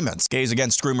 user agreements. Gays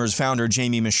Against Groomers founder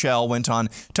Jamie Michelle went on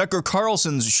Tucker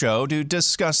Carlson's show to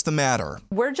discuss the matter.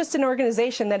 We're just an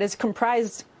organization that is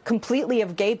comprised completely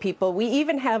of gay people. We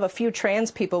even have a few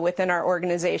trans people within our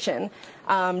organization,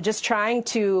 just trying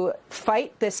to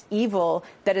fight this evil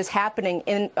that is happening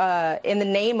in the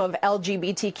name of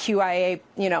LGBTQIA,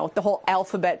 the whole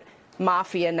alphabet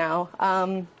mafia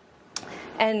now.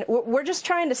 And we're just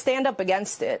trying to stand up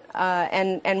against it,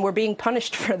 and we're being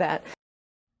punished for that.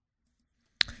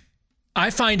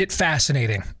 I find it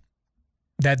fascinating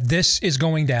that this is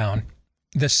going down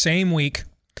the same week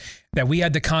that we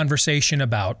had the conversation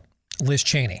about Liz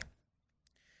Cheney.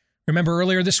 Remember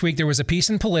earlier this week, there was a piece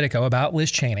in Politico about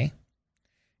Liz Cheney,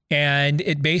 and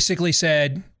it basically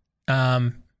said,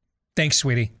 thanks,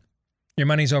 sweetie. Your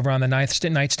money's over on the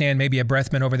nightstand, maybe a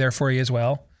breath mint over there for you as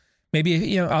well. Maybe,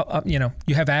 you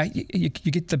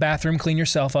get the bathroom, clean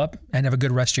yourself up, and have a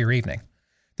good rest of your evening.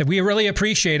 That we really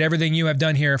appreciate everything you have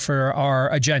done here for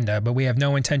our agenda, but we have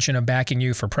no intention of backing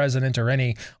you for president or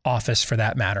any office for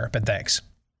that matter, but thanks.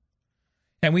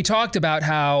 And we talked about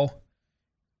how,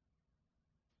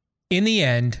 in the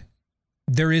end,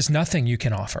 there is nothing you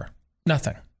can offer.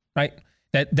 Nothing, right?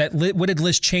 What did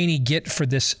Liz Cheney get for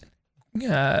this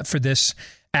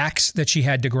axe that she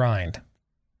had to grind?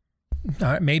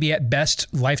 Maybe at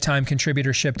best, lifetime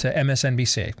contributorship to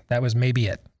MSNBC. That was maybe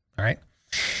it, all right?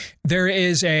 There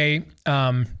is I'm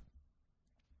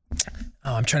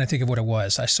trying to think of what it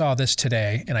was. I saw this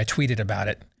today, and I tweeted about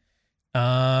it.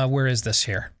 Where is this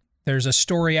here? There's a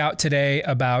story out today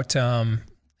about,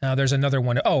 there's another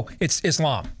one. Oh, it's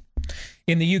Islam.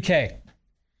 In the UK,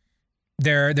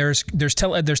 there's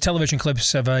television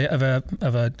clips of a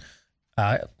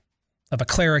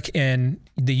cleric in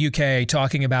the UK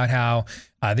talking about how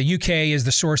the UK is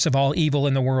the source of all evil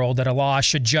in the world, that Allah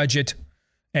should judge it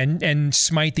and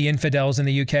smite the infidels in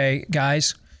the UK.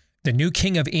 Guys, the new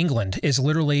king of England is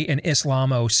literally an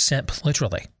Islamo-simp,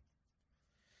 literally.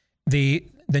 The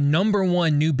number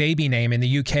one new baby name in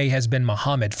the UK has been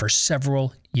Muhammad for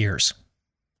several years.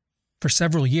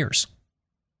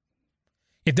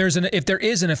 If there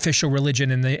is an official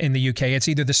religion in the UK, it's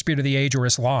either the Spirit of the Age or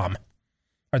Islam,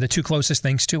 are the two closest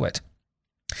things to it.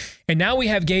 And now we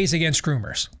have gays against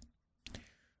groomers,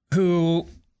 who,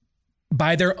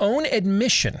 by their own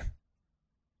admission,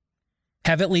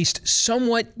 have at least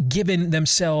somewhat given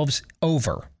themselves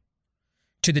over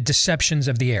to the deceptions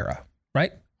of the era,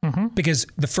 right? Mm-hmm. Because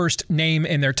the first name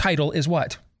in their title is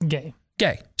what? Gay.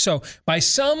 Gay. So by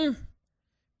some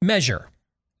measure,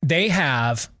 they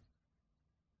have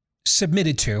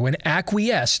submitted to and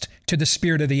acquiesced to the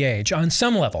spirit of the age on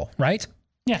some level, right?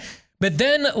 Yeah. But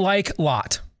then, like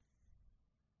Lot,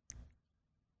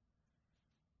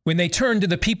 when they turn to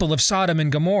the people of Sodom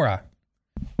and Gomorrah,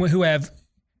 who have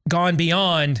gone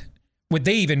beyond what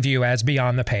they even view as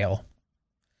beyond the pale,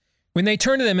 when they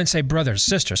turn to them and say, brothers,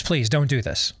 sisters, please don't do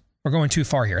this. We're going too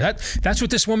far here. That's what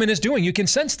this woman is doing. You can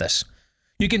sense this.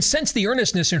 You can sense the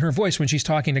earnestness in her voice when she's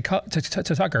talking to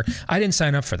Tucker. I didn't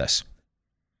sign up for this.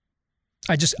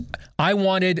 I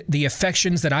wanted the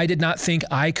affections that I did not think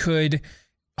I could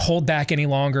hold back any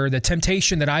longer, the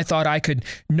temptation that I thought I could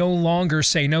no longer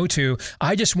say no to.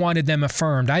 I just wanted them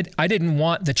affirmed. I didn't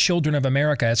want the children of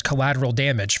America as collateral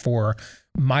damage for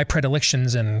my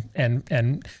predilections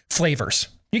and flavors.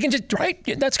 You can just, right?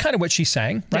 That's kind of what she's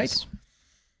saying, right? Yes.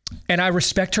 And I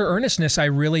respect her earnestness. I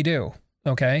really do.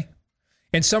 Okay.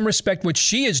 In some respect, what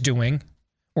she is doing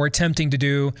or attempting to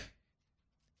do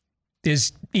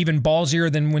is even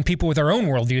ballsier than when people with their own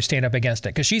worldview stand up against it,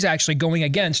 because she's actually going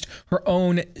against her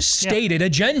own stated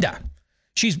agenda.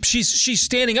 She's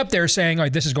standing up there saying, all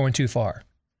right, this is going too far.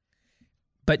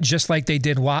 But just like they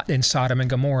did Lot in Sodom and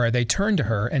Gomorrah, they turn to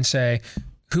her and say,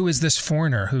 who is this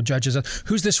foreigner who judges us?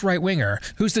 Who's this right winger?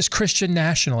 Who's this Christian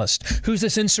nationalist? Who's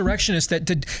this insurrectionist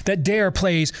that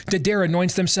dare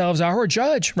anoints themselves our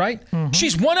judge, right? Mm-hmm.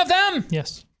 She's one of them.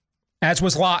 Yes. As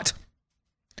was Lot.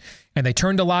 And they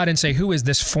turn to Lot and say, who is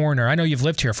this foreigner? I know you've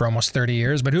lived here for almost 30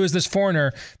 years, but who is this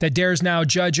foreigner that dares now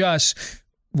judge us?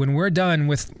 When we're done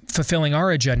with fulfilling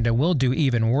our agenda, we'll do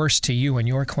even worse to you and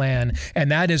your clan.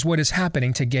 And that is what is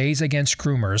happening to gays against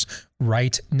groomers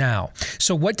right now.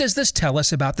 So what does this tell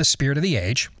us about the spirit of the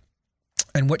age?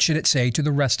 And what should it say to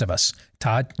the rest of us?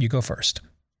 Todd, you go first.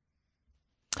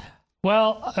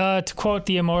 Well, to quote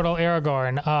the immortal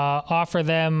Aragorn, offer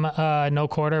them no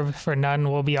quarter, for none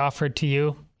will be offered to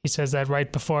you. He says that right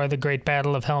before the great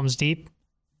battle of Helm's Deep.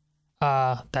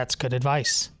 That's good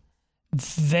advice.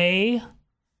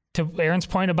 To Aaron's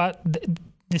point about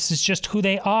this is just who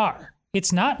they are.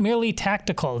 It's not merely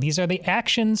tactical. These are the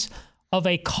actions of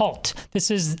a cult.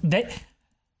 This is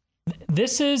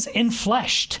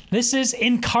enfleshed. This is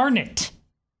incarnate.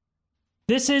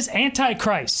 This is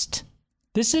Antichrist.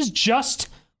 This is just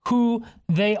who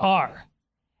they are.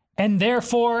 And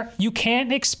therefore, you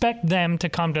can't expect them to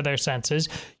come to their senses.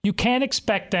 You can't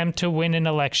expect them to win an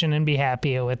election and be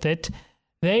happy with it.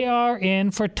 They are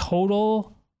in for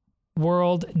total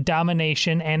world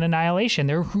domination and annihilation.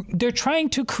 They're trying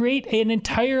to create an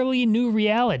entirely new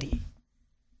reality.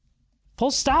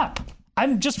 Full stop.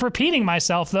 I'm just repeating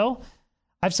myself, though.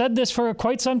 I've said this for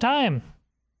quite some time.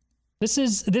 This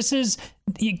is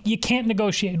you can't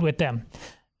negotiate with them.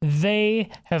 They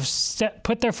have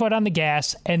put their foot on the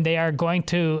gas, and they are going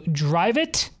to drive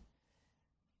it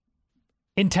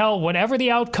until whatever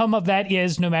the outcome of that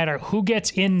is, no matter who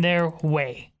gets in their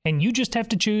way. And you just have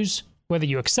to choose whether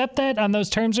you accept that on those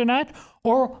terms or not,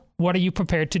 or what are you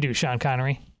prepared to do, Sean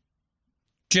Connery?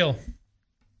 Jill.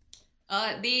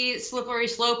 The slippery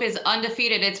slope is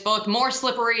undefeated. It's both more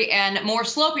slippery and more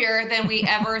slopier than we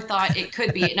ever thought it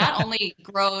could be. It not only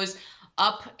grows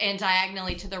up and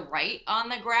diagonally to the right on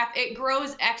the graph, it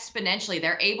grows exponentially.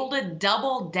 They're able to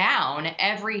double down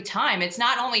every time. It's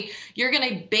not only you're going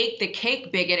to bake the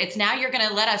cake, bigot, it's now you're going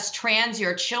to let us trans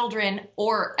your children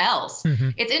or else. Mm-hmm.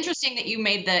 It's interesting that you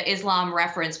made the Islam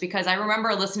reference, because I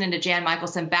remember listening to Jan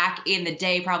Michelson back in the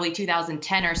day, probably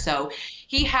 2010 or so.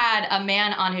 He had a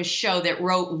man on his show that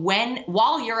wrote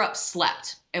While Europe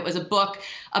Slept. It was a book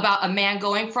about a man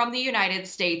going from the United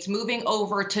States, moving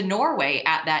over to Norway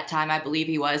at that time, I believe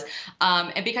he was.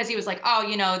 And because he was like, oh,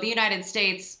 the United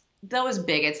States, those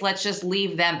bigots, let's just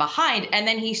leave them behind. And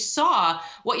then he saw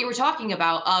what you were talking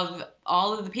about of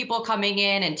all of the people coming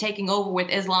in and taking over with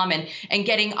Islam and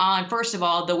getting on, first of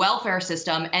all, the welfare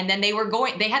system. And then they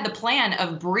had the plan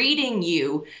of breeding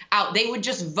you out. They would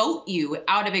just vote you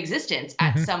out of existence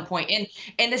at some point.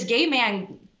 And this gay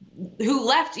man who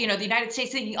left, the United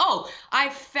States thinking, oh, I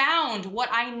found what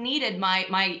I needed,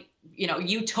 my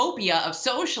utopia of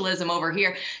socialism over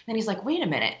here. Then he's like, wait a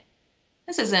minute.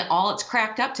 this isn't all it's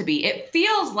cracked up to be. It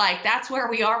feels like that's where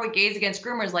we are with Gays Against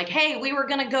Groomers. Like, hey, we were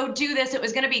going to go do this. It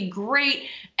was going to be great.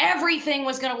 Everything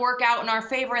was going to work out in our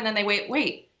favor. And then they wait.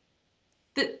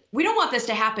 We don't want this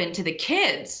to happen to the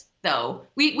kids, though.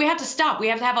 We have to stop. We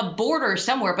have to have a border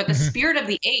somewhere. But the spirit of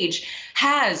the age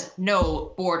has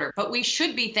no border. But we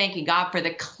should be thanking God for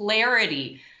the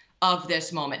clarity of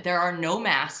this moment. There are no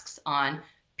masks on.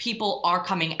 People are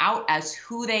coming out as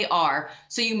who they are.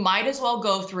 So you might as well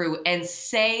go through and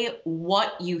say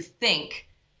what you think,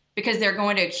 because they're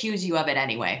going to accuse you of it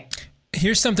anyway.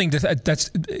 Here's something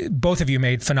that's both of you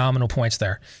made phenomenal points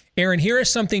there. Aaron, here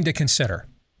is something to consider.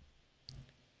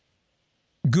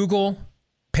 Google,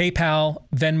 PayPal,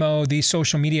 Venmo, these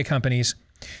social media companies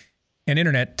and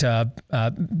internet,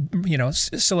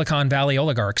 Silicon Valley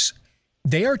oligarchs,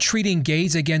 they are treating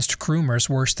Gays Against Groomers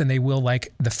worse than they will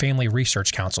like the Family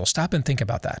Research Council. Stop and think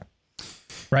about that.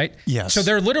 Right? Yes. So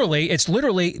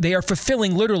they are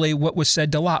fulfilling literally what was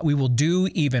said to Lot. We will do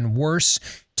even worse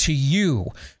to you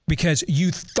because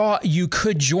you thought you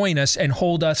could join us and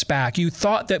hold us back. You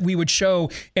thought that we would show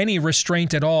any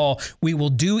restraint at all. We will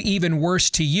do even worse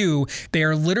to you. They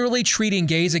are literally treating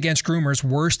Gays Against Groomers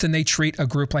worse than they treat a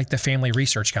group like the Family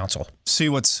Research Council. See,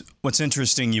 what's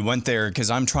interesting, you went there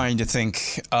because I'm trying to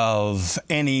think of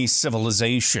any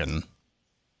civilization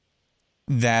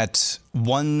that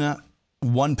one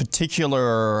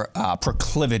particular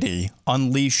proclivity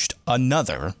unleashed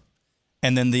another,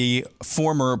 and then the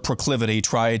former proclivity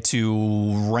tried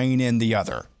to rein in the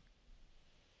other,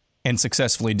 and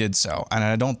successfully did so. And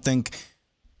I don't think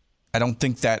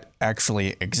that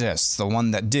actually exists. The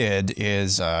one that did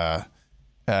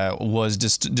was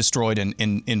destroyed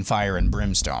in fire and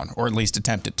brimstone, or at least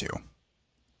attempted to.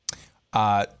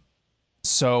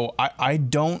 So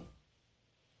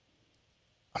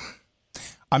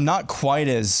I'm not quite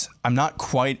as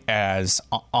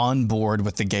on board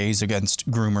with the Gays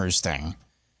Against Groomers thing,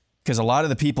 because a lot of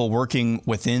the people working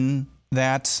within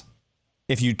that,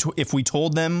 if we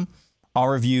told them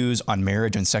our views on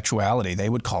marriage and sexuality, they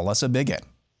would call us a bigot.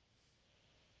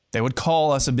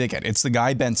 It's the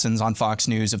Guy Bensons on Fox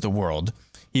News of the world.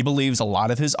 He believes a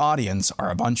lot of his audience are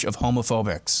a bunch of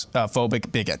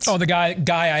phobic bigots. Oh, the guy,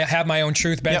 I have my own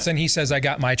truth, Benson. Yep. He says, I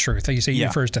got my truth. He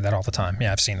refers to that all the time.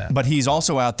 Yeah, I've seen that. But he's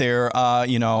also out there,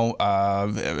 turning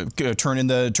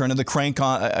the crank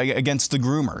on against the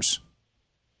groomers.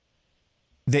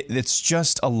 It's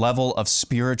just a level of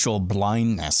spiritual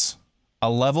blindness, a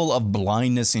level of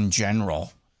blindness in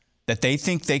general, that they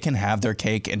think they can have their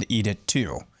cake and eat it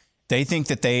too. They think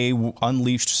that they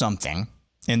unleashed something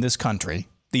in this country.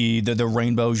 The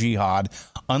rainbow jihad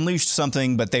unleashed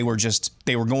something, but it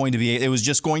was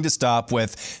just going to stop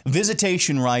with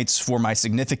visitation rights for my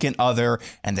significant other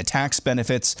and the tax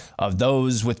benefits of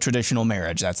those with traditional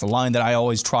marriage. That's the line that I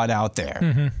always trot out there.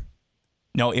 Mm-hmm.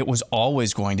 No, it was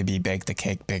always going to be bake the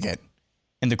cake bigot.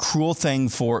 And the cruel,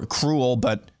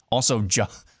 but also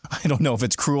I don't know if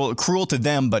it's cruel to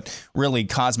them, but really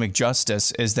cosmic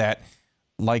justice is that,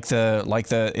 like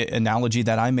the analogy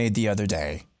that I made the other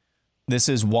day. This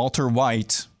is Walter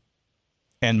White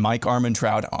and Mike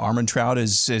Armentrout. Armentrout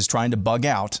is trying to bug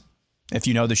out. If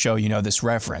you know the show, you know this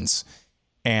reference.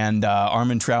 And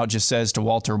Armentrout just says to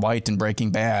Walter White in Breaking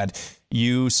Bad,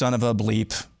 "You son of a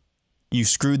bleep, you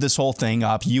screwed this whole thing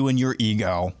up. You and your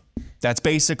ego." That's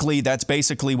basically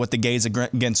what the Gays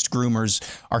Against Groomers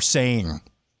are saying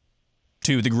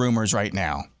to the groomers right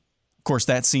now. Of course,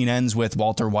 that scene ends with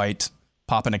Walter White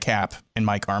popping a cap and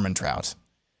Mike Armentrout.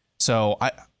 So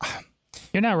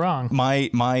you're not wrong.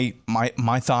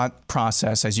 My thought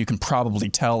process, as you can probably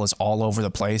tell, is all over the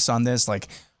place on this. Like,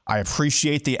 I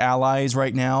appreciate the allies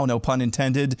right now, no pun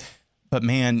intended, but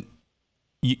man,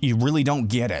 you really don't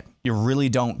get it. You really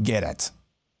don't get it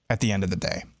at the end of the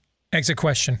day. Exit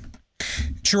question.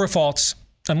 True or false?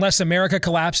 Unless America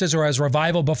collapses or has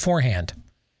revival beforehand,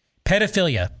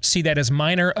 pedophilia, see that as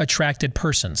minor attracted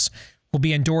persons, will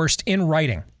be endorsed in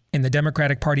writing in the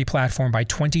Democratic Party platform by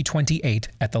 2028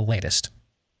 at the latest.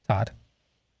 Todd?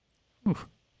 Ooh. I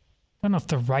don't know if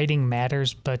the writing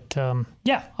matters, but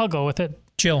yeah, I'll go with it.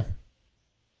 Jill?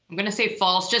 I'm going to say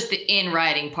false, just the in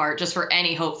writing part, just for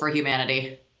any hope for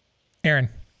humanity. Aaron?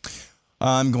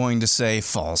 I'm going to say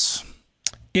false.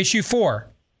 Issue 4,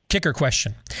 kicker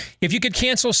question. If you could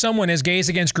cancel someone as Gays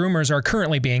Against Groomers are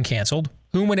currently being canceled,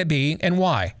 whom would it be and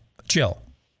why? Jill?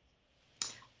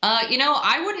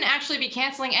 I wouldn't actually be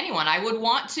canceling anyone. I would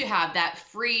want to have that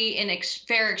free and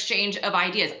fair exchange of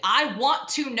ideas. I want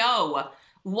to know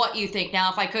what you think.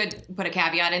 Now, if I could put a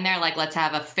caveat in there, like let's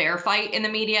have a fair fight in the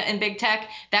media and big tech,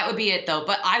 that would be it though.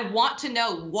 But I want to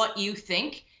know what you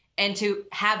think and to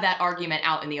have that argument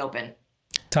out in the open.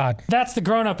 Todd. That's the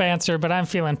grown-up answer, but I'm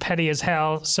feeling petty as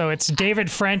hell. So it's David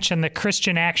French and the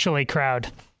Christian Actually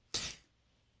crowd.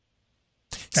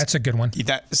 That's a good one.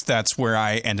 That's where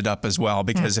I ended up as well,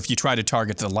 because if you try to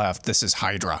target the left, this is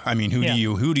Hydra. I mean,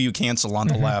 who do you cancel on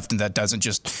the left, and that doesn't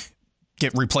just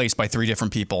get replaced by 3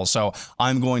 different people? So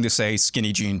I'm going to say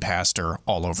skinny jean pastor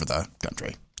all over the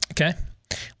country. Okay.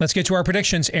 Let's get to our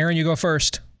predictions. Aaron, you go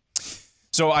first.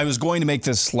 So I was going to make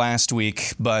this last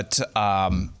week, but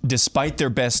despite their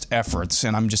best efforts,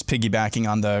 and I'm just piggybacking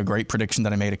on the great prediction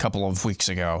that I made a couple of weeks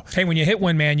ago. Hey, when you hit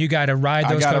one, man, you got to ride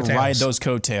those coattails. I got to ride those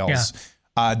coattails.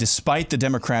 Yeah. Despite the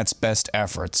Democrats' best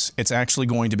efforts, it's actually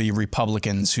going to be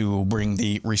Republicans who bring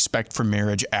the Respect for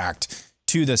Marriage Act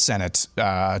to the Senate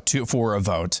for a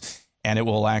vote, and it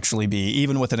will actually be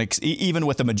even with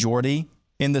a majority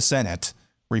in the Senate,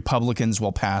 Republicans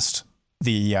will pass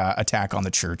the Attack on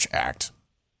the Church Act.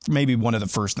 Maybe one of the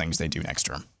first things they do next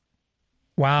term.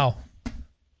 Wow.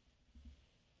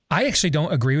 I actually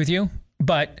don't agree with you,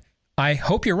 but I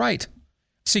hope you're right.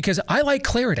 See, because I like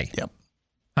clarity. Yep.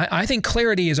 I think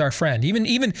clarity is our friend.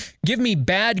 Even give me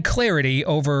bad clarity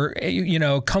over,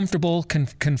 comfortable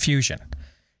confusion.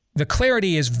 The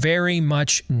clarity is very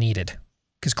much needed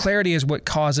because clarity is what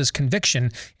causes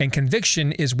conviction, and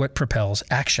conviction is what propels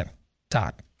action.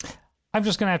 Todd. I'm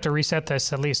just going to have to reset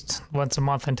this at least once a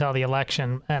month until the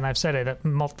election, and I've said it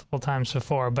multiple times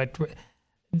before, but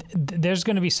there's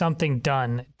going to be something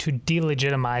done to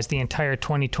delegitimize the entire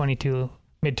 2022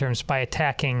 midterms by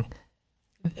attacking,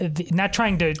 not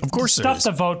trying to stuff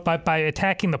the vote, but by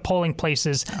attacking the polling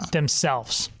places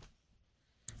themselves.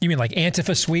 You mean like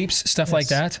Antifa sweeps, stuff like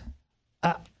that?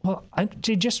 Well,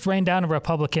 they just ran down a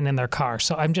Republican in their car,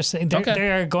 so I'm just saying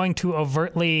they are going to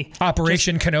overtly...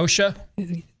 Operation Kenosha?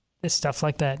 Stuff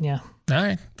like that, yeah. All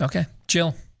right, okay.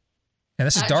 Jill. Yeah,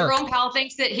 this is dark. Jerome Powell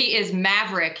thinks that he is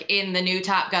Maverick in the new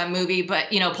Top Gun movie, but,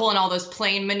 pulling all those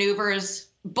plane maneuvers.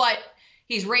 But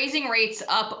he's raising rates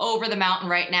up over the mountain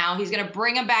right now. He's going to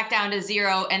bring them back down to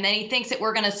 0, and then he thinks that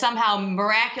we're going to somehow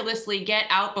miraculously get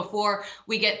out before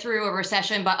we get through a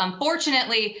recession. But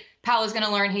unfortunately, Powell is going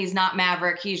to learn he's not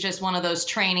Maverick. He's just one of those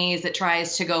trainees that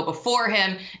tries to go before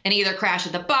him and either crash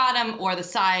at the bottom or the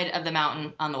side of the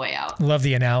mountain on the way out. Love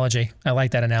the analogy. I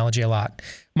like that analogy a lot.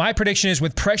 My prediction is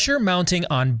with pressure mounting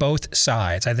on both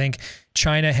sides. I think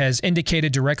China has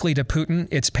indicated directly to Putin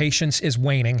its patience is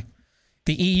waning.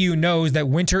 The EU knows that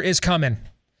winter is coming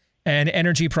and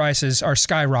energy prices are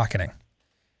skyrocketing.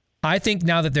 I think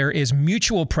now that there is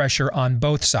mutual pressure on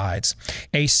both sides,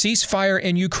 a ceasefire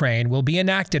in Ukraine will be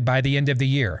enacted by the end of the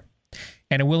year,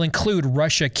 and it will include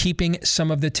Russia keeping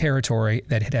some of the territory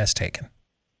that it has taken.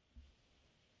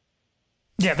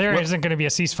 Yeah, there isn't going to be a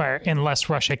ceasefire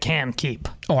unless Russia can keep.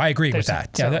 Oh, I agree with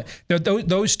that. Yeah,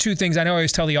 those two things, I know I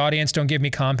always tell the audience, don't give me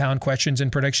compound questions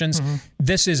and predictions. Mm-hmm.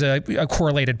 This is a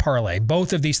correlated parlay.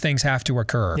 Both of these things have to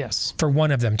occur for one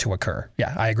of them to occur.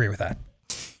 Yeah, I agree with that.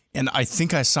 And I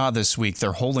think I saw this week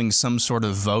they're holding some sort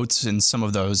of votes in some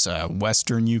of those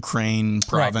Western Ukraine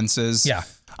provinces. Right. Yeah.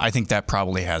 I think that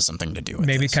probably has something to do with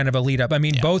maybe this. Kind of a lead up. I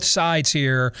mean, both sides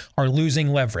here are losing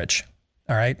leverage.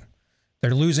 All right.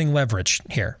 They're losing leverage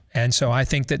here. And so I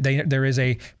think that there is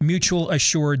a mutual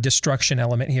assured destruction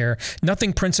element here.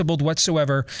 Nothing principled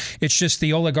whatsoever. It's just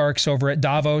the oligarchs over at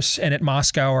Davos and at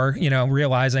Moscow are,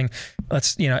 realizing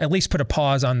let's, at least put a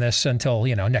pause on this until,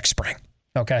 next spring.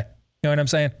 Okay. You know what I'm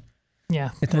saying?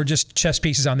 Yeah. We're just chess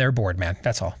pieces on their board, man.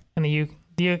 That's all. And the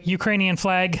Ukrainian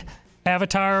flag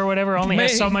avatar or whatever only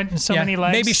has so many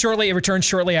legs. Maybe it returns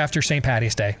shortly after St.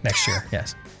 Paddy's Day next year.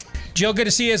 Yes. Jill, good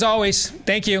to see you as always.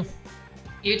 Thank you.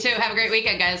 You too. Have a great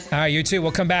weekend, guys. All right, you too.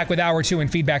 We'll come back with Hour 2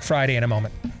 and Feedback Friday in a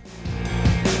moment.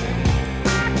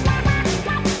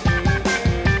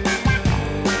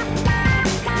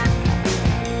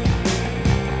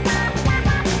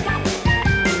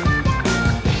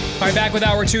 All right, back with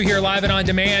Hour 2 here live and on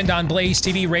demand on Blaze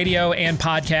TV, radio, and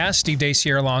podcast. Steve Deace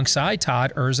here alongside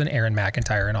Todd Erzin, Aaron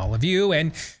McIntyre, and all of you.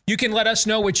 And you can let us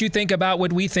know what you think about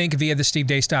what we think via the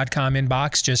stevedeace.com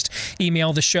inbox. Just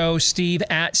email the show,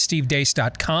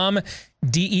 steve@stevedeace.com,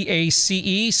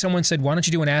 DEACE. Someone said, why don't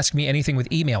you do an Ask Me Anything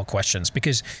with email questions?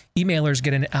 Because emailers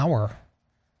get an hour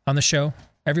on the show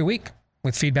every week.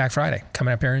 With Feedback Friday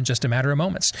coming up here in just a matter of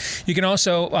moments. You can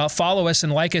also follow us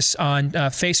and like us on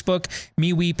Facebook,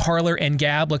 MeWe, Parler, and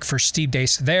Gab. Look for Steve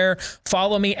Deace there.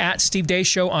 Follow me at Steve Deace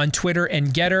Show on Twitter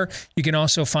and Getter. You can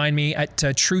also find me at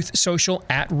Truth Social,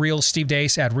 at Real Steve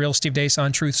Deace, at Real Steve Deace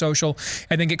on Truth Social.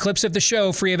 And then get clips of the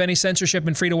show free of any censorship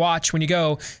and free to watch when you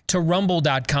go to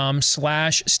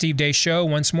rumble.com/Steve Deace Show.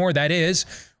 Once more, that is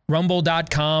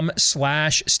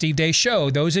Rumble.com/Steve Day Show.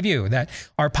 Those of you that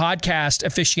are podcast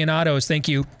aficionados, thank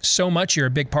you so much. You're a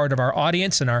big part of our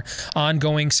audience and our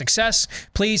ongoing success.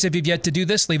 Please, if you've yet to do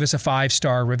this, leave us a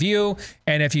 5-star review.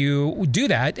 And if you do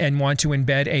that and want to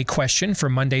embed a question for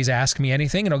Monday's Ask Me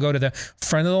Anything, it'll go to the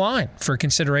front of the line for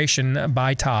consideration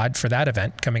by Todd for that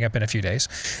event coming up in a few days.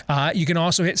 You can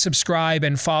also hit subscribe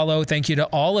and follow. Thank you to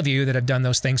all of you that have done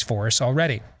those things for us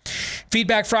already.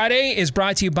 Feedback Friday is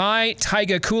brought to you by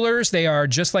Taiga Coolers. They are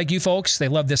just like you folks. They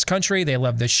love this country. They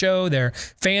love this show. They're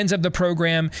fans of the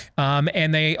program.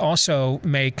 And they also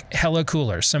make hella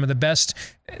coolers. Some of the best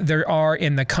there are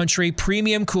in the country.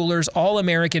 Premium coolers, all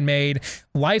American made,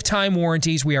 lifetime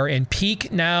warranties. We are in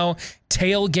peak now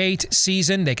tailgate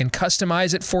season. They can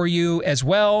customize it for you as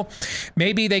well.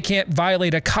 Maybe they can't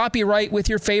violate a copyright with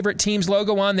your favorite team's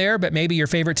logo on there, but maybe your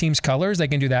favorite team's colors, they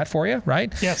can do that for you,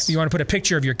 right? Yes. You want to put a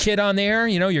picture of your kid on there,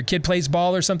 you know, your kid plays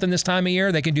ball or something this time of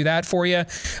year, they can do that for you.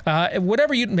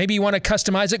 Whatever maybe you want to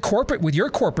customize it corporate with your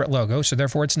corporate logo, so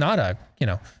therefore it's not a,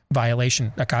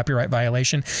 violation, a copyright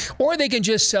violation, or they can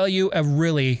just sell you a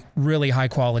really, really high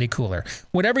quality cooler.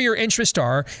 Whatever your interests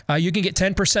are, you can get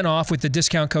 10% off with the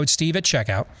discount code Steve at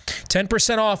checkout.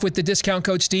 10% off with the discount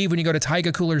code Steve when you go to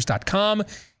taigacoolers.com,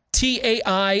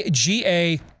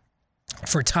 TAIGA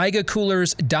for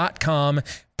taigacoolers.com,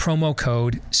 promo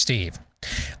code Steve.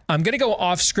 I'm going to go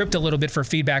off script a little bit for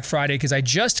Feedback Friday because I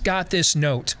just got this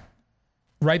note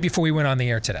right before we went on the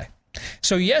air today.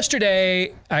 So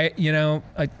yesterday,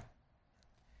 the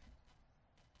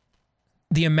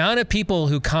amount of people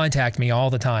who contact me all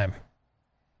the time,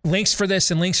 links for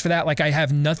this and links for that, like I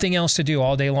have nothing else to do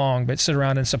all day long but sit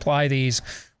around and supply these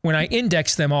when I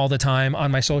index them all the time on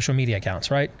my social media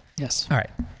accounts, right? Yes. All right.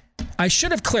 I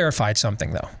should have clarified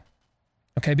something though,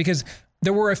 okay? Because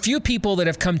there were a few people that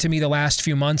have come to me the last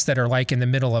few months that are like in the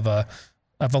middle of a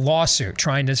lawsuit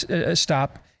trying to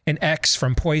stop an ex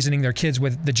from poisoning their kids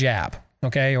with the jab,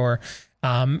 okay? Or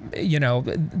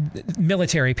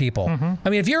military people. Mm-hmm. I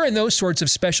mean, if you're in those sorts of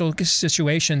special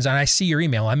situations and I see your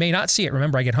email, I may not see it.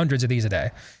 Remember, I get hundreds of these a day.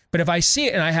 But if I see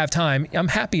it and I have time, I'm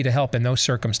happy to help in those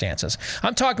circumstances.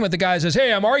 I'm talking with the guy who says,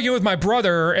 hey, I'm arguing with my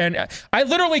brother. And I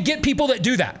literally get people that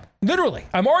do that. Literally.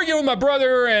 I'm arguing with my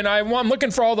brother and I'm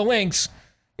looking for all the links.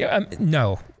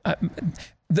 No.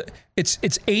 It's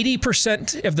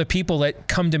 80% of the people that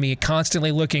come to me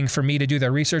constantly looking for me to do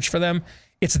their research for them.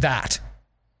 It's that.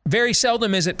 Very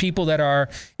seldom is it people that are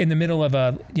in the middle of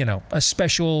a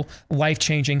special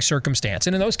life-changing circumstance.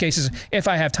 And in those cases, if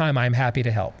I have time, I'm happy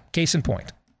to help. Case in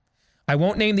point. I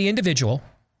won't name the individual.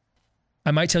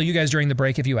 I might tell you guys during the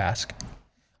break if you ask.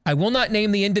 I will not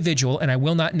name the individual and I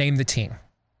will not name the team.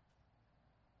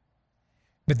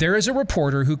 But there is a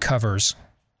reporter who covers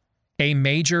a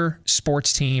major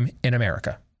sports team in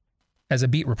America as a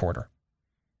beat reporter.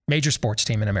 Major sports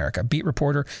team in America. Beat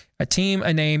reporter, a team,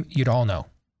 a name you'd all know.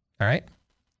 All right.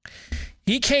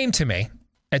 He came to me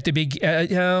at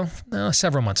the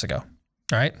several months ago.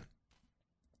 All right.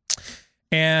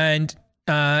 And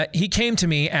he came to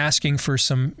me asking for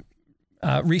some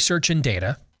research and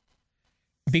data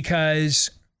because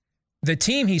the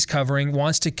team he's covering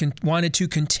wanted to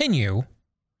continue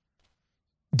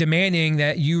demanding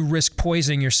that you risk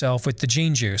poisoning yourself with the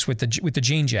gene juice, with the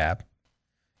gene jab,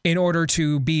 in order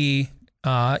to be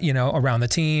around the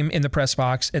team, in the press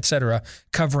box, etc.,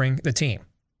 covering the team,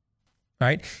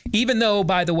 right? Even though,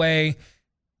 by the way,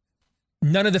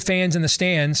 none of the fans in the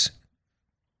stands,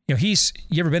 you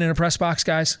ever been in a press box,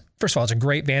 guys? First of all, it's a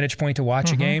great vantage point to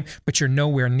watch a game, but you're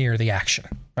nowhere near the action,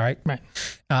 all right? Right.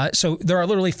 So there are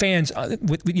literally fans, on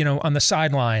the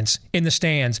sidelines, in the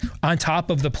stands, on top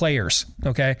of the players,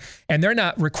 okay? And they're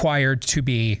not required to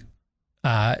be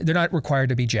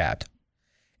jabbed.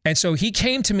 And so he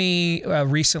came to me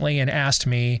recently and asked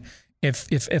me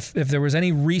if there was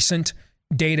any recent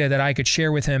data that I could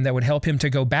share with him that would help him to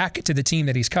go back to the team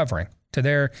that he's covering, to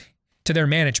their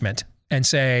management, and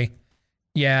say,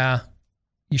 yeah,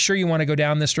 you sure you want to go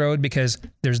down this road because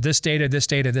there's this data,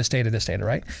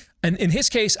 right? And in his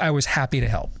case, I was happy to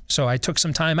help. So I took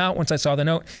some time out once I saw the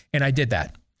note, and I did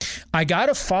that. I got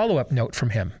a follow-up note from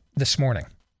him this morning.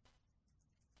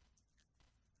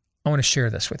 I want to share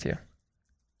this with you.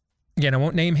 Again, I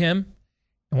won't name him.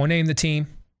 I won't name the team.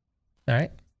 All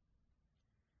right?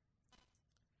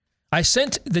 I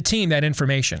sent the team that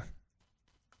information,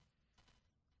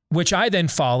 which I then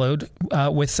followed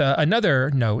with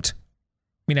another note.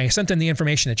 I mean, I sent them the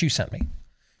information that you sent me,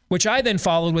 which I then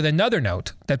followed with another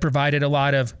note that provided a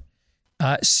lot of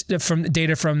from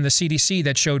data from the CDC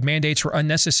that showed mandates were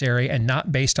unnecessary and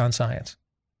not based on science.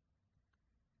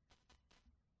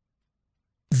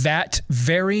 That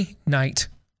very night,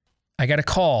 I got a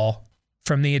call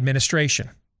from the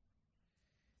administration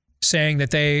saying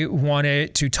that they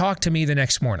wanted to talk to me the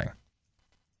next morning.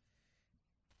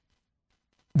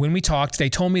 When we talked, they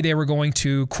told me they were going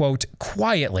to, quote,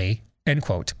 quietly, end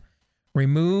quote,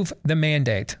 remove the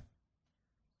mandate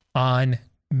on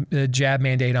the jab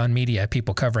mandate on media,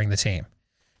 people covering the team.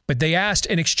 But they asked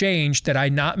in exchange that I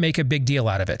not make a big deal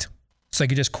out of it, so I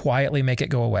could just quietly make it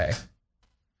go away.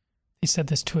 He said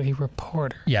this to a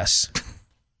reporter. Yes.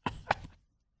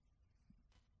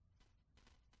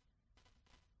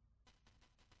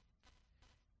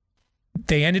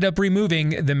 They ended up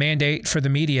removing the mandate for the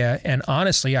media, and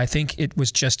honestly, I think it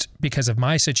was just because of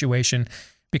my situation,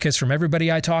 because from everybody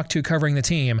I talked to covering the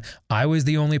team, I was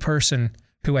the only person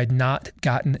who had not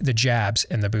gotten the jabs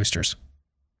and the boosters.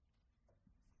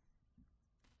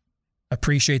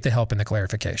 Appreciate the help and the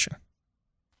clarification.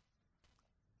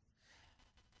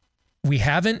 We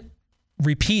haven't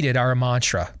repeated our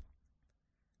mantra,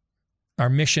 our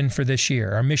mission for this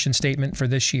year, our mission statement for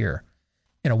this year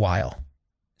in a while.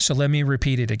 So let me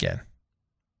repeat it again.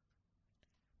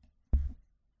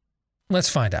 Let's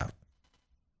find out.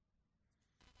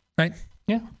 Right?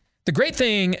 Yeah. The great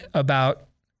thing about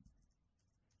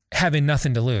having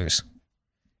nothing to lose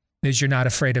is you're not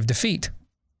afraid of defeat.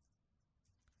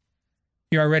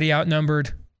 You're already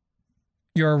outnumbered.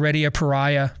 You're already a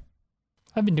pariah.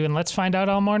 I've been doing Let's Find Out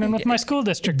all morning with my school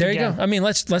district. There again. you go. I mean,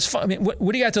 what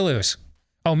do you got to lose?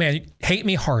 Oh man, hate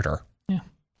me harder. Yeah.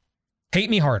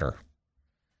 Hate me harder.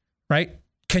 Right?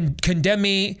 Condemn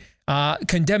me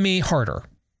harder.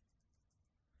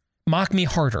 Mock me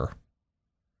harder.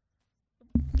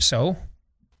 So,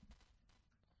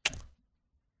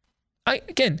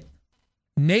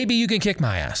 maybe you can kick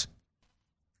my ass.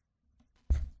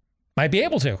 Might be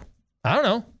able to. I don't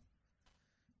know.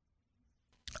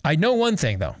 I know one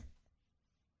thing, though.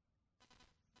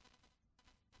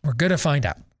 We're going to find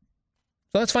out.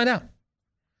 So let's find out.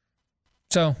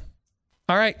 So,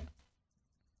 all right.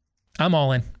 I'm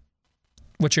all in.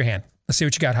 What's your hand? Let's see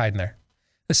what you got hiding there.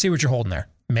 Let's see what you're holding there.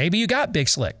 Maybe you got big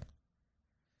slick.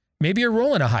 Maybe you're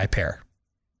rolling a high pair.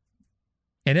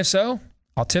 And if so,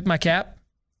 I'll tip my cap.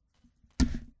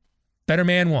 Better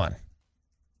man won.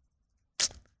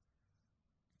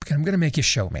 I'm going to make you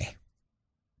show me.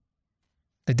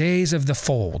 The days of the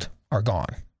fold are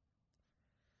gone.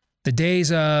 The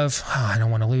days of, I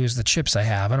don't want to lose the chips I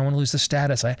have. I don't want to lose the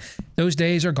status. Those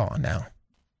days are gone now.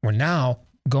 We're now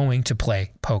going to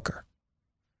play poker.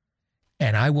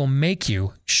 And I will make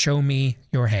you show me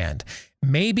your hand.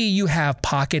 Maybe you have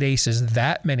pocket aces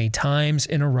that many times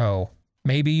in a row.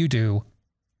 Maybe you do.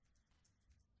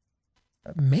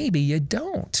 Maybe you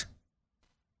don't.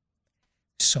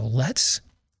 So let's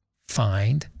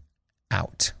find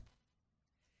out.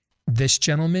 This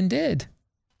gentleman did.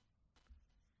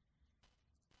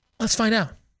 Let's find out.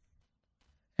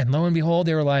 And lo and behold,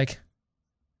 they were like,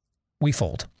 we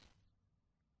fold.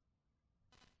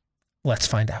 Let's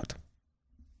find out.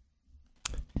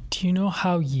 Do you know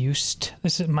how used,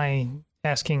 this is my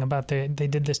asking about they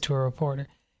did this to a reporter.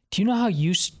 Do you know how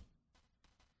used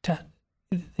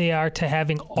they are to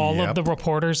having all of the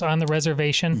reporters on the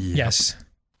reservation? Yes.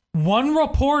 One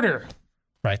reporter.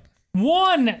 Right.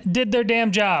 One did their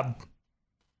damn job.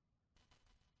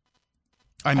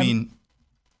 I mean,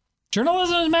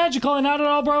 journalism is magical and not at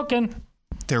all broken.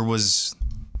 There was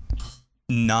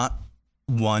not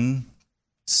one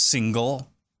single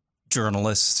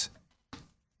journalist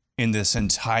in this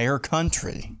entire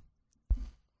country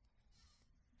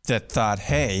that thought,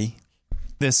 hey,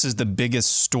 this is the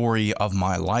biggest story of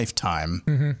my lifetime.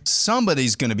 Mm-hmm.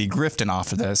 Somebody's going to be grifting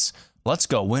off of this. Let's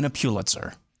go win a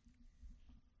Pulitzer.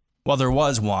 Well, there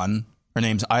was one. Her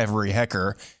name's Ivory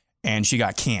Hecker, and she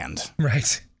got canned.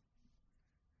 Right.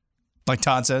 Like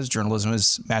Todd says, journalism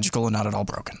is magical and not at all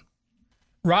broken.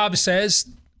 Rob says,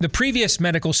 the previous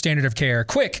medical standard of care,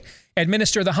 quick,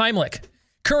 administer the Heimlich.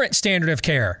 Current standard of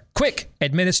care, quick,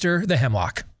 administer the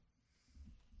Hemlock.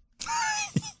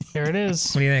 There it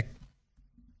is. What do you think?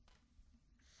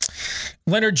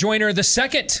 Leonard Joyner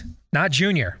II, not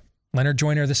Junior. Leonard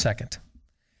Joyner II.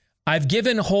 I've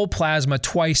given whole plasma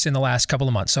twice in the last couple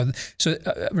of months. So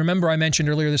remember I mentioned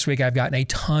earlier this week, I've gotten a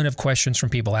ton of questions from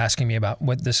people asking me about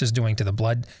what this is doing to the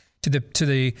blood, to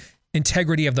the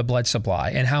integrity of the blood supply,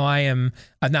 and how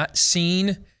I've not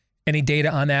seen any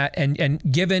data on that. And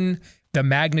given the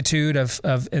magnitude of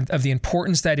the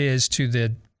importance that is to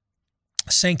the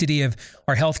sanctity of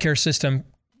our healthcare system,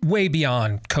 way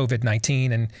beyond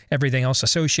COVID-19 and everything else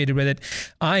associated with it,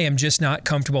 I am just not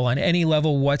comfortable on any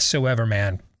level whatsoever,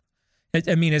 man.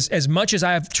 I mean, as much as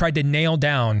I've tried to nail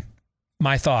down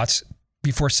my thoughts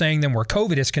before saying them where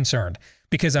COVID is concerned,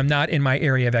 because I'm not in my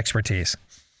area of expertise.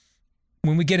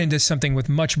 When we get into something with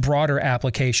much broader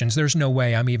applications, there's no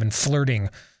way I'm even flirting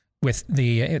with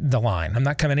the line. I'm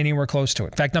not coming anywhere close to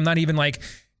it. In fact, I'm not even going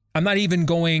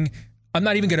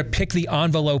to pick the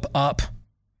envelope up,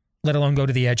 let alone go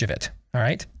to the edge of it. All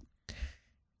right.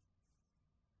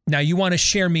 Now, you want to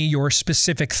share me your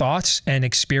specific thoughts and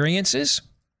experiences?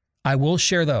 I will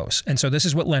share those. And so this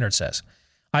is what Leonard says.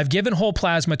 I've given whole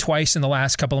plasma twice in the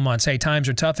last couple of months. Hey, times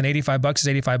are tough and $85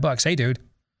 is $85. Hey, dude.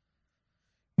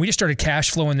 We just started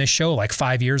cash flowing this show like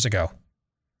 5 years ago.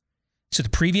 So the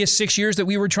previous 6 years that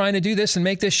we were trying to do this and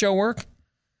make this show work,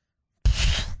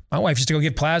 my wife used to go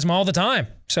give plasma all the time.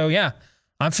 So yeah,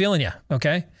 I'm feeling you.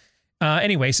 Okay.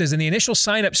 Anyway, it says in the initial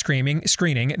sign-up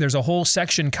screening, there's a whole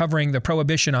section covering the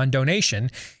prohibition on donation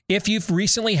if you've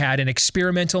recently had an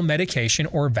experimental medication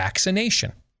or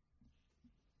vaccination.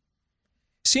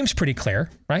 Seems pretty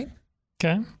clear, right?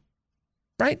 Okay.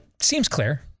 Right? Seems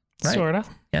clear, right? Sort of.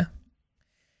 Yeah.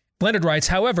 Leonard writes,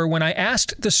 however, when I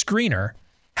asked the screener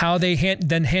how they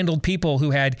then handled people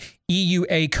who had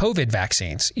EUA COVID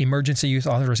vaccines, emergency use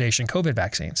authorization COVID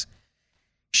vaccines,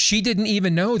 she didn't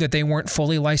even know that they weren't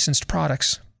fully licensed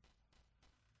products.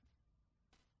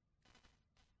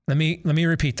 Let me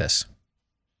repeat this.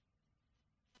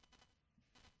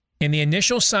 In the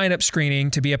initial sign-up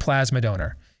screening to be a plasma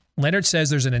donor, Leonard says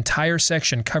there's an entire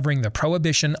section covering the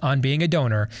prohibition on being a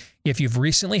donor if you've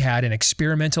recently had an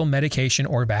experimental medication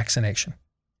or vaccination.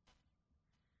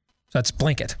 So that's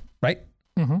blanket, right?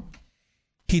 Mm-hmm.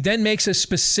 He then makes a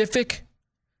specific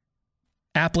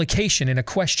application in a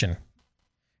question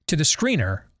to the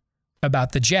screener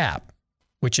about the jab,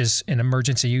 which is an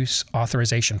emergency use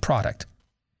authorization product.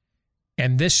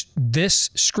 And this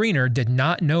screener did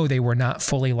not know they were not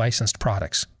fully licensed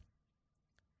products.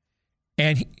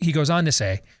 And he goes on to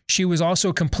say, she was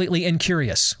also completely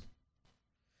incurious.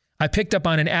 I picked up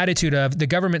on an attitude of, the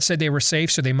government said they were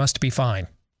safe, so they must be fine.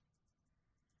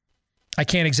 I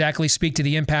can't exactly speak to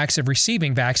the impacts of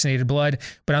receiving vaccinated blood,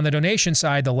 but on the donation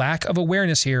side, the lack of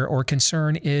awareness here or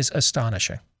concern is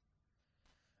astonishing.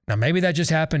 Now, maybe that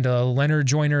just happened to Leonard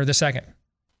Joyner II. You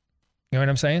know what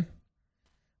I'm saying?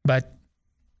 But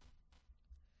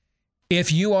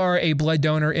if you are a blood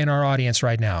donor in our audience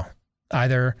right now,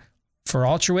 either for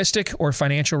altruistic or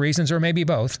financial reasons, or maybe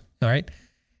both, all right,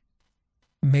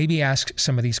 maybe ask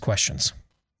some of these questions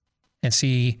and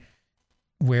see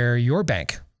where your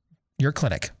bank, your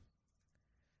clinic,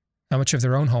 how much of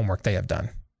their own homework they have done.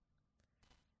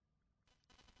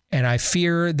 And I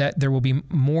fear that there will be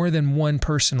more than one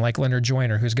person like Leonard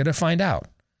Joyner who's going to find out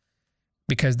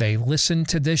because they listen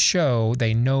to this show,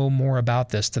 they know more about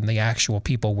this than the actual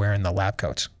people wearing the lab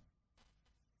coats.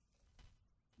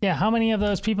 Yeah, how many of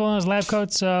those people in those lab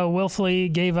coats willfully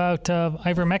gave out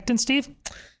ivermectin, Steve?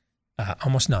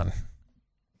 Almost none.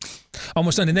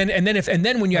 Almost none. And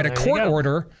then when you had a court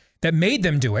order that made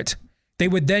them do it, they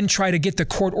would then try to get the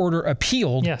court order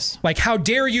appealed. Yes. Like, how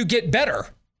dare you get better?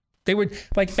 They would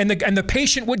and the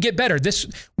patient would get better.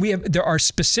 There are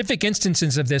specific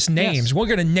instances of this names. Yes. We're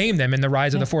going to name them in the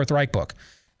Rise of the Fourth Reich book.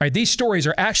 All right, these stories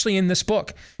are actually in this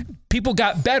book. People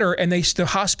got better, and the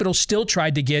hospital still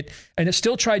tried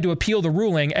to appeal the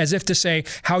ruling as if to say,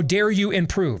 "How dare you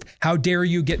improve? How dare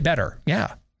you get better?"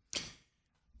 Yeah.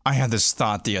 I had this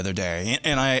thought the other day,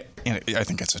 and I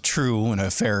think it's a true and a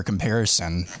fair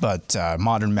comparison, but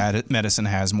modern medicine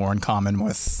has more in common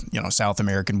with, South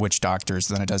American witch doctors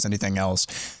than it does anything else.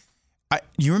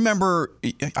 You remember,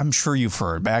 I'm sure you've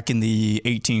heard, back in the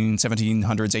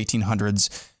 1700s,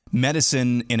 1800s,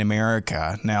 medicine in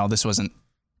America, now this wasn't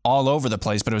all over the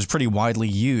place, but it was pretty widely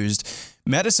used.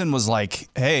 Medicine was like,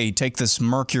 hey, take this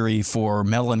mercury for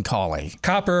melancholy.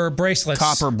 Copper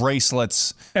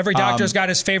bracelets. Every doctor's got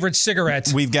his favorite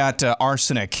cigarette. We've got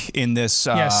arsenic in this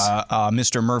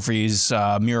Mr. Murphy's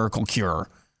miracle cure.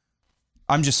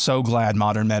 I'm just so glad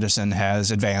modern medicine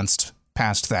has advanced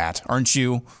past that. Aren't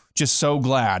you? Just so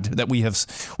glad that we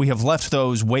have left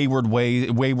those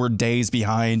wayward days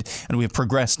behind, and we have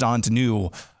progressed on to new,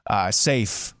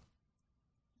 safe,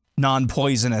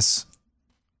 non-poisonous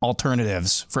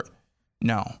alternatives.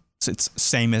 It's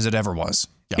same as it ever was.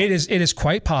 Yeah. It is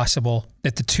quite possible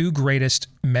that the two greatest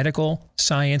medical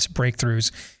science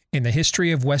breakthroughs in the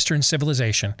history of Western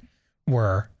civilization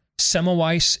were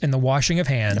Semmelweis and the washing of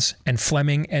hands, and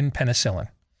Fleming and penicillin.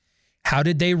 How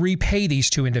did they repay these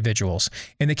two individuals?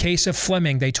 In the case of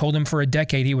Fleming, they told him for a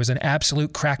decade he was an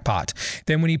absolute crackpot.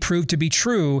 Then when he proved to be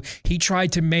true, he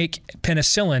tried to make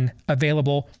penicillin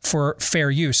available for fair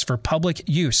use, for public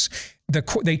use.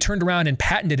 they turned around and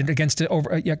patented it against it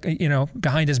over,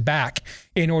 behind his back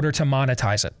in order to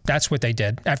monetize it. That's what they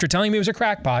did. After telling him he was a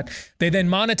crackpot, they then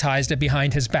monetized it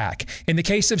behind his back. In the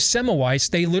case of Semmelweis,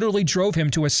 they literally drove him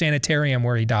to a sanitarium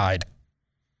where he died.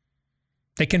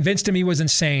 They convinced him he was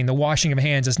insane. The washing of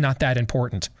hands is not that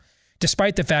important.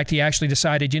 Despite the fact he actually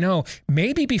decided,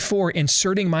 maybe before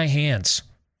inserting my hands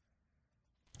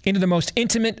into the most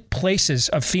intimate places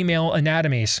of female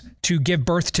anatomies to give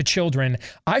birth to children,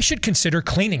 I should consider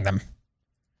cleaning them.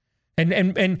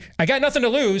 And I got nothing to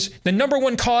lose. The number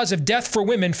one cause of death for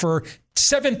women for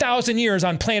 7,000 years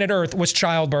on planet Earth was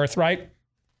childbirth, right?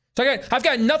 So I've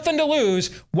got nothing to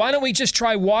lose. Why don't we just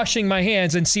try washing my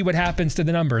hands and see what happens to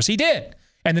the numbers? He did.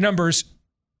 And the numbers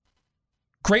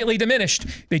greatly diminished.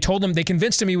 They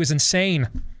convinced him he was insane.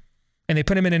 And they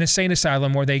put him in an insane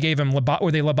asylum where they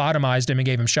lobotomized him and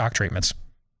gave him shock treatments.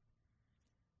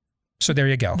 So there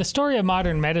you go. The story of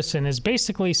modern medicine is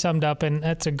basically summed up, and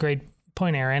that's a great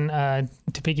point, Aaron,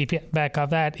 to piggyback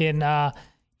off that, in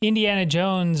Indiana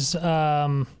Jones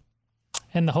and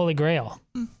the Holy Grail.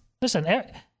 Listen,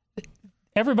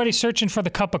 everybody's searching for the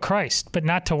cup of Christ, but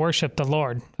not to worship the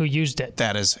Lord who used it.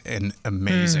 That is an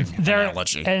amazing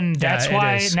analogy. And that's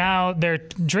why now they're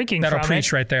drinking That'll from preach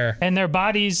it. right there. And their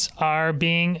bodies are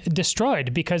being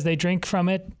destroyed because they drink from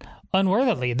it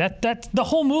unworthily. That the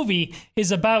whole movie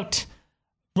is about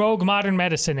rogue modern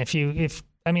medicine.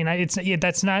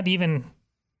 That's not even,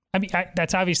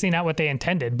 that's obviously not what they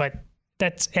intended, but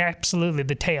that's absolutely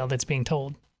the tale that's being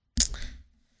told.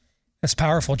 That's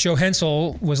powerful. Joe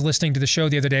Hensel was listening to the show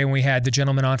the other day when we had the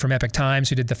gentleman on from Epic Times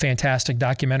who did the fantastic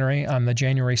documentary on the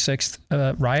January 6th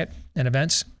riot and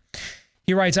events.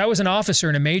 He writes, I was an officer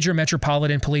in a major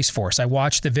metropolitan police force. I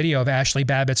watched the video of Ashley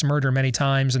Babbitt's murder many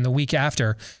times in the week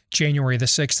after January the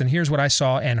 6th, and here's what I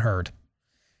saw and heard.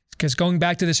 Because going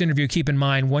back to this interview, keep in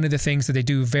mind, one of the things that they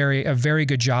do a very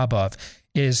good job of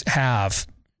is have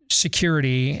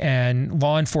security and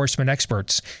law enforcement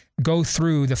experts go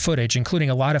through the footage, including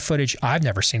a lot of footage I've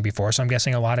never seen before, so I'm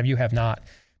guessing a lot of you have not,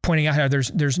 pointing out how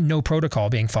there's no protocol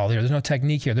being followed here. There's no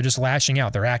technique here. They're just lashing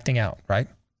out. They're acting out, right?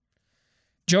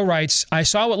 Joe writes, I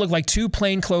saw what looked like two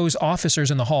plainclothes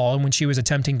officers in the hall when she was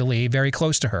attempting to leave, very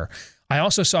close to her. I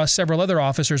also saw several other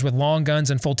officers with long guns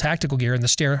and full tactical gear in the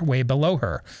stairway below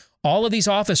her. All of these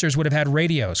officers would have had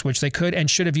radios, which they could and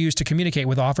should have used to communicate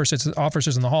with officers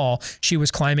in the hall she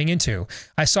was climbing into.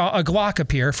 I saw a Glock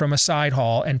appear from a side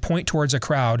hall and point towards a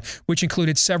crowd, which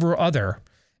included several other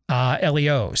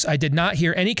LEOs. I did not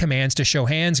hear any commands to show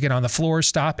hands, get on the floor,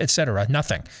 stop, etc.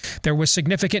 Nothing. There was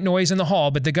significant noise in the hall,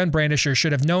 but the gun brandisher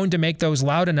should have known to make those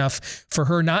loud enough for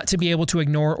her not to be able to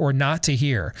ignore or not to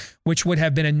hear, which would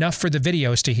have been enough for the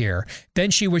videos to hear. Then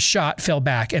she was shot, fell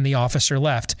back, and the officer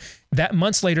left.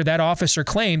 Months later, that officer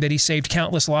claimed that he saved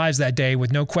countless lives that day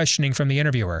with no questioning from the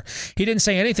interviewer. He didn't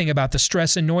say anything about the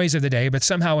stress and noise of the day, but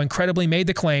somehow incredibly made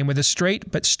the claim with a straight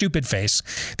but stupid face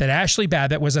that Ashley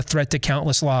Babbitt was a threat to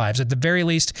countless lives. At the very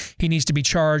least, he needs to be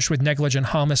charged with negligent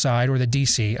homicide or the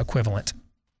DC equivalent.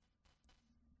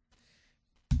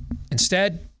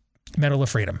 Instead, Medal of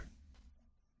Freedom.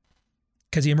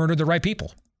 Because he murdered the right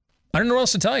people. I don't know what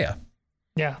else to tell you.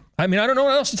 Yeah. I don't know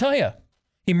what else to tell you.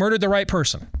 He murdered the right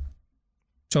person.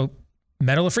 So,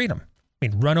 Medal of Freedom.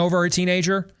 Run over a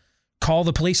teenager, call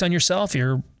the police on yourself.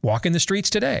 You're walking the streets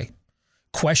today.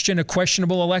 Question a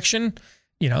questionable election.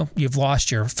 You've lost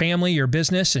your family, your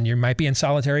business, and you might be in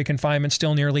solitary confinement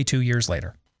still nearly 2 years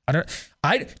later.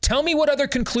 Tell me what other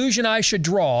conclusion I should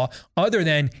draw other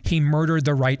than he murdered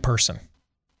the right person.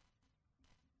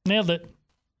 Nailed it.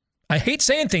 I hate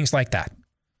saying things like that.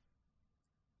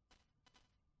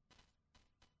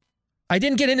 I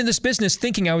didn't get into this business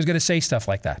thinking I was going to say stuff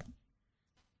like that.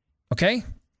 Okay?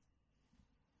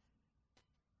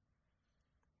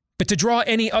 But to draw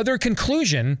any other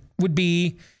conclusion would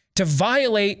be to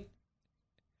violate,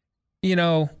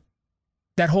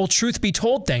 that whole truth be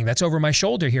told thing that's over my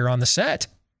shoulder here on the set.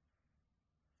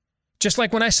 Just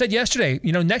like when I said yesterday,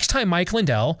 next time Mike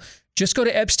Lindell, just go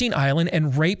to Epstein Island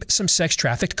and rape some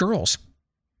sex-trafficked girls.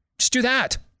 Just do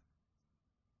that.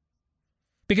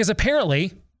 Because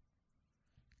apparently,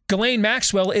 Ghislaine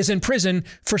Maxwell is in prison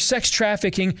for sex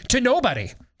trafficking to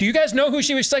nobody. Do you guys know who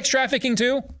she was sex trafficking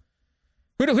to?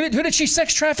 Who did she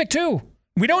sex traffic to?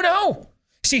 We don't know.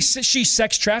 She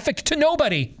sex trafficked to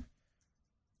nobody.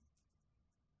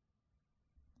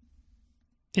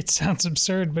 It sounds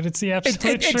absurd, but it's the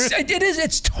absolute truth. It is.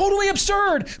 It's totally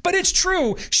absurd, but it's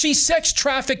true. She sex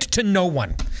trafficked to no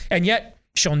one. And yet,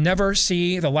 she'll never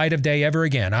see the light of day ever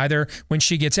again, either when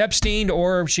she gets Epsteined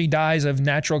or she dies of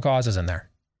natural causes in there.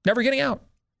 Never getting out.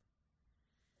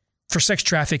 For sex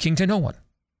trafficking to no one.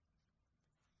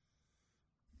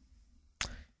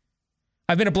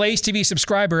 I've been a Blaze TV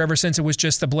subscriber ever since it was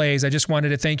just the Blaze. I just wanted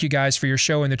to thank you guys for your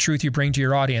show and the truth you bring to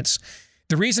your audience.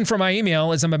 The reason for my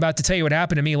email is I'm about to tell you what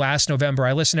happened to me last November.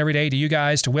 I listen every day to you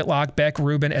guys, to Whitlock, Beck,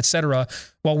 Rubin, etc.,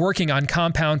 while working on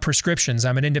compound prescriptions.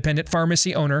 I'm an independent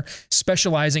pharmacy owner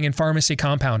specializing in pharmacy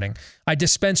compounding. I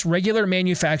dispense regular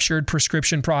manufactured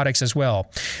prescription products as well.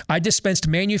 I dispensed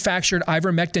manufactured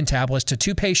ivermectin tablets to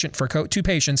two patients for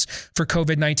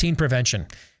COVID-19 prevention.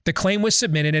 The claim was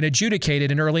submitted and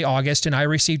adjudicated in early August, and I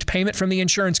received payment from the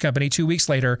insurance company 2 weeks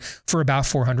later for about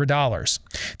 $400.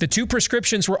 The two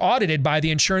prescriptions were audited by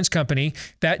the insurance company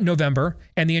that November,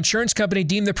 and the insurance company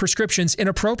deemed the prescriptions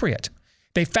inappropriate.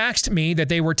 They faxed me that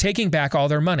they were taking back all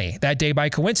their money. That day, by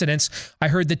coincidence, I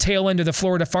heard the tail end of the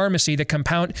Florida pharmacy that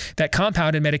compounded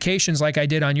medications like I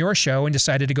did on your show and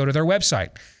decided to go to their website.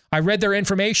 I read their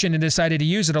information and decided to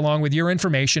use it along with your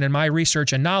information and my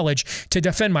research and knowledge to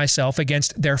defend myself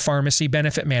against their pharmacy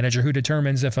benefit manager who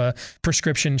determines if a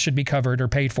prescription should be covered or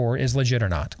paid for is legit or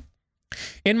not.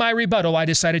 In my rebuttal, I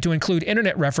decided to include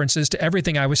internet references to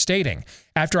everything I was stating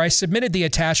after I submitted the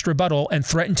attached rebuttal and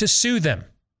threatened to sue them.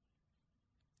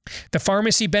 The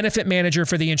pharmacy benefit manager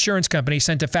for the insurance company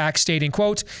sent a fax stating,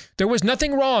 quote, "There was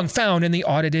nothing wrong found in the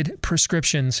audited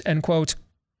prescriptions," end quote.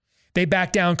 They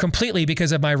backed down completely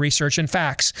because of my research and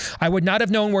facts. I would not have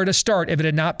known where to start if it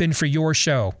had not been for your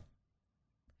show.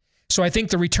 So I think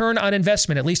the return on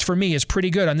investment, at least for me, is pretty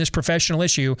good on this professional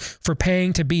issue for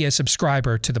paying to be a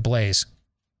subscriber to the Blaze.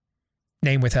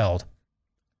 Name withheld.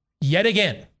 Yet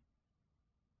again.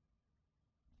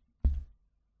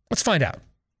 Let's find out.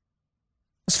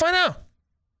 Let's find out.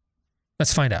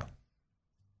 Let's find out.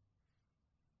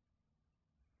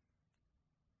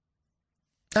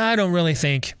 I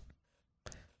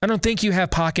don't think you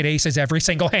have pocket aces every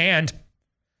single hand.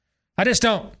 I just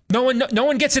don't. No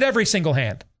one gets it every single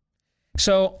hand.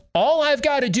 So all I've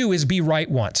got to do is be right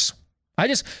once.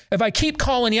 If I keep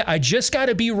calling you, I just got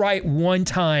to be right one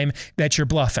time that you're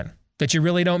bluffing, that you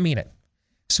really don't mean it.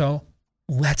 So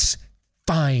let's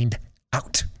find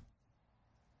out.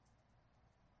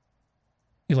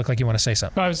 You look like you want to say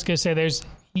something. I was going to say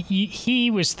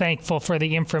he was thankful for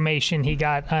the information he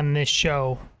got on this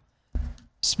show,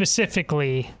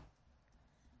 specifically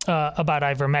about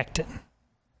ivermectin,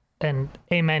 and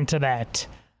amen to that.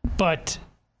 But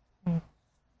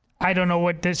I don't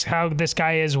know how this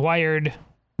guy is wired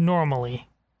normally,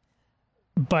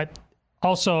 but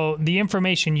also the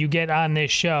information you get on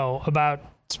this show about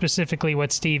specifically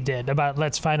what Steve did, about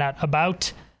let's find out,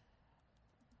 about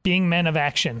being men of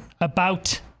action,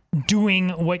 about doing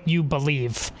what you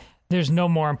believe. There's no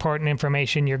more important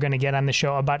information you're going to get on the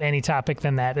show about any topic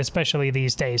than that, especially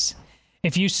these days.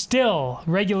 If you still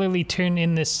regularly tune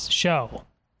in this show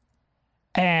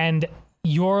and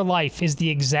your life is the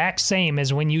exact same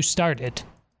as when you started,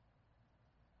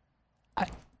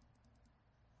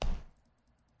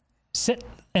 sit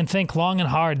and think long and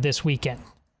hard this weekend,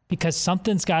 because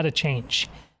something's got to change.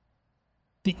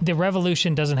 The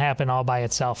revolution doesn't happen all by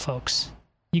itself, folks.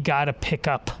 You got to pick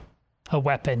up a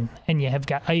weapon, and you have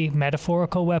got a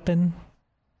metaphorical weapon.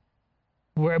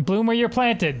 Bloom where you're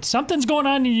planted. Something's going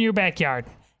on in your backyard.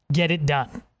 Get it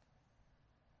done.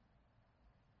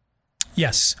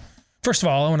 Yes. First of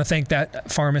all, I want to thank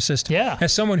that pharmacist. Yeah.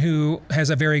 As someone who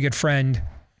has a very good friend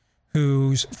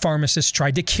whose pharmacist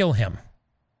tried to kill him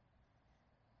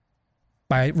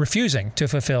by refusing to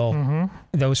fulfill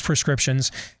those prescriptions,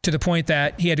 to the point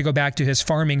that he had to go back to his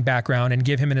farming background and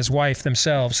give him and his wife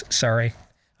themselves, sorry,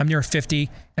 I'm near 50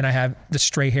 and I have the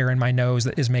stray hair in my nose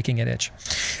that is making it itch.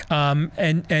 And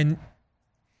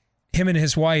him and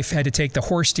his wife had to take the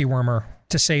horse dewormer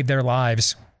to save their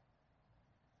lives.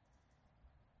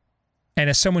 And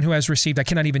as someone who has received, I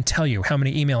cannot even tell you how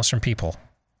many emails from people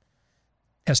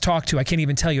has talked to, I can't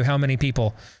even tell you how many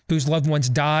people whose loved ones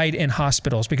died in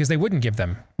hospitals because they wouldn't give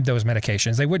them those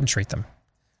medications. They wouldn't treat them.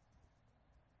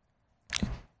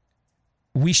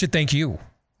 We should thank you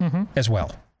as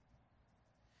well.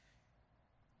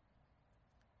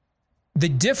 The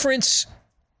difference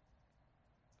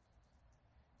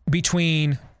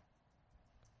between,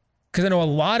 because I know a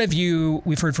lot of you,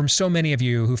 we've heard from so many of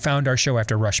you who found our show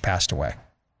after Rush passed away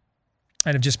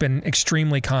and have just been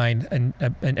extremely kind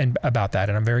and about that,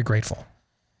 and I'm very grateful.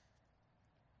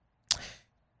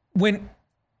 When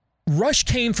Rush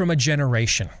came from a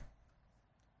generation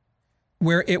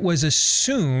where it was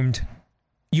assumed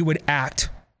you would act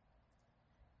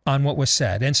on what was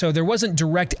said, and so there wasn't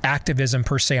direct activism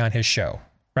per se on his show,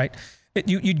 right?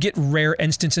 You'd get rare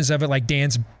instances of it, like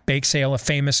Dan's bake sale, a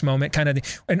famous moment, kind of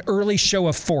an early show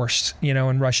of force,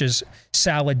 in Rush's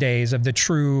salad days of the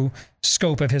true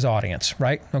scope of his audience,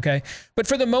 right? Okay. But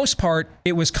for the most part,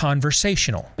 it was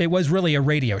conversational. It was really a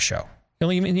radio show.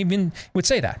 Even would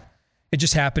say that. It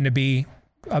just happened to be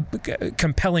a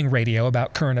compelling radio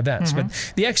about current events. Mm-hmm.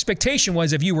 But the expectation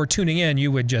was if you were tuning in,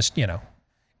 you would just, it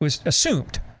was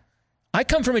assumed. I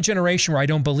come from a generation where I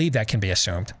don't believe that can be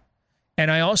assumed. And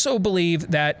I also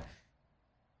believe that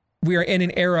we are in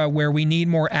an era where we need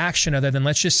more action other than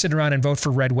let's just sit around and vote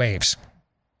for red waves.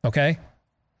 Okay?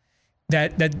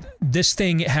 That this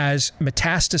thing has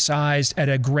metastasized at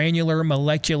a granular,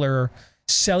 molecular,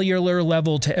 cellular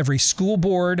level to every school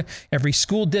board, every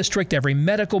school district, every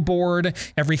medical board,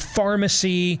 every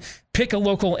pharmacy. Pick a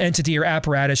local entity or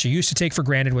apparatus you used to take for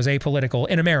granted was apolitical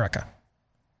in America.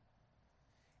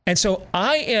 And so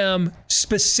I am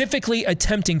specifically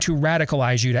attempting to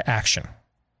radicalize you to action.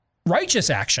 Righteous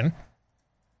action,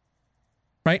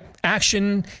 right?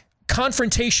 Action,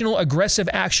 confrontational, aggressive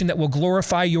action that will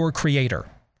glorify your creator.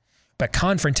 But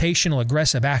confrontational,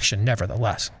 aggressive action,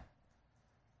 nevertheless.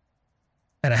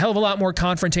 And a hell of a lot more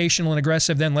confrontational and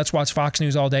aggressive than let's watch Fox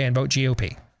News all day and vote GOP.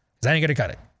 Because that ain't going to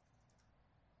cut it.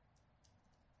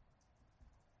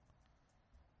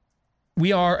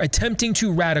 We are attempting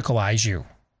to radicalize you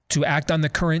to act on the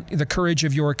courage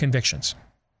of your convictions.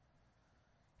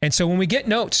 And so when we get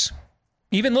notes,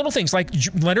 even little things like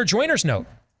Leonard Joyner's note,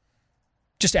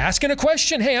 just asking a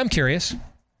question, hey, I'm curious.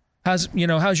 How's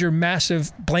your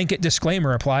massive blanket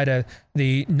disclaimer apply to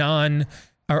the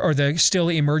or the still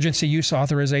emergency use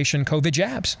authorization COVID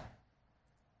jabs?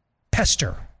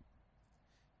 Pester.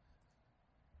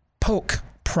 Poke.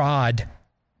 Prod.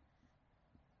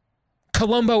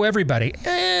 Columbo everybody.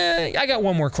 I got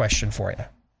one more question for you.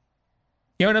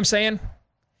 You know what I'm saying?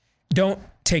 Don't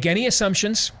take any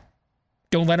assumptions.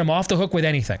 Don't let them off the hook with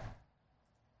anything.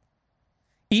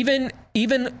 Even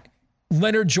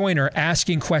Leonard Joyner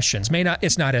asking questions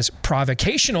it's not as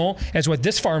provocational as what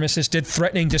this pharmacist did,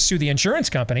 threatening to sue the insurance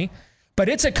company, but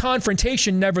it's a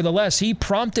confrontation nevertheless. He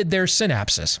prompted their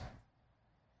synapses.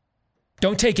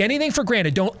 Don't take anything for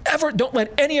granted. Don't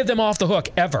let any of them off the hook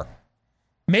ever.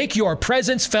 Make your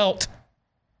presence felt.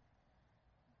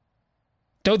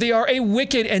 Though they are a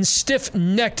wicked and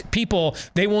stiff-necked people,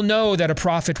 they will know that a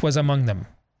prophet was among them.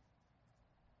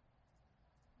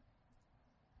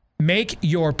 Make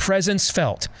your presence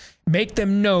felt. Make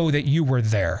them know that you were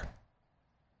there.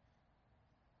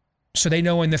 So they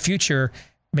know in the future,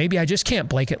 maybe I just can't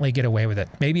blanketly get away with it.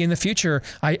 Maybe in the future,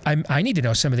 I need to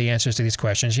know some of the answers to these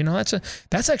questions.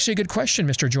 That's actually a good question,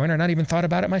 Mr. Joyner. I not even thought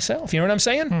about it myself. You know what I'm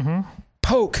saying? Mm-hmm.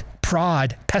 Poke,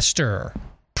 prod, pester,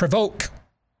 provoke.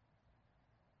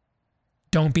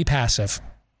 Don't be passive.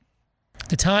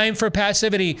 The time for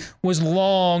passivity was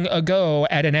long ago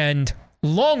at an end.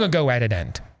 Long ago at an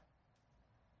end.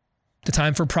 The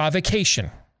time for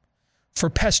provocation, for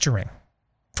pestering,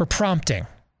 for prompting,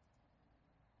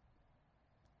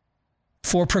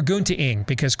 for pregunting,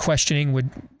 because questioning would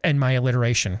end my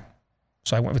alliteration.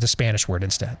 So I went with the Spanish word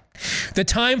instead. The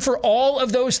time for all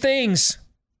of those things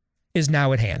is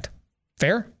now at hand.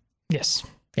 Fair? Yes.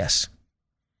 Yes.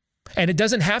 And it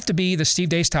doesn't have to be the Steve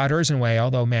Deace, Todd Erzen way,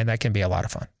 although, man, that can be a lot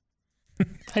of fun.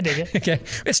 I dig it. Okay.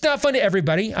 It's not fun to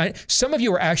everybody. Some of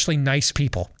you are actually nice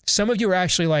people. Some of you are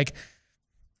actually like,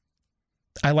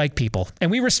 I like people.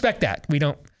 And we respect that. We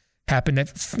don't happen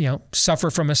to, suffer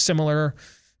from a similar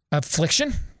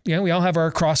affliction. We all have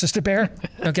our crosses to bear.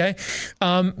 Okay.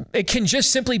 It can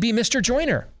just simply be Mr.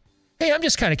 Joyner. Hey, I'm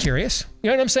just kind of curious. You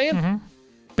know what I'm saying? Mm-hmm.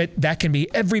 But that can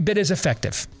be every bit as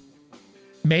effective.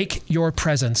 Make your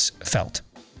presence felt.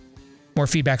 More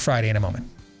Feedback Friday in a moment.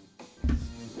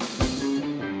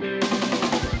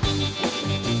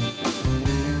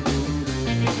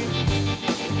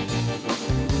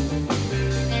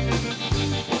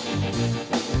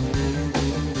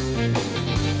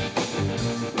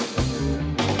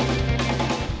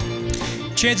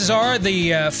 Chances are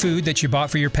the food that you bought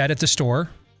for your pet at the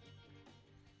store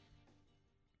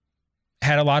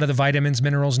had a lot of the vitamins,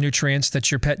 minerals, nutrients that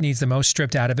your pet needs the most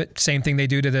stripped out of it. Same thing they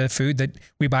do to the food that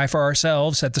we buy for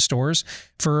ourselves at the stores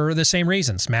for the same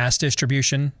reasons. Mass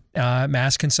distribution,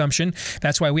 mass consumption.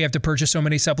 That's why we have to purchase so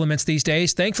many supplements these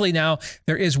days. Thankfully now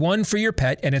there is one for your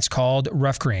pet, and it's called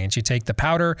Rough Greens. You take the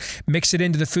powder, mix it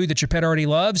into the food that your pet already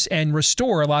loves, and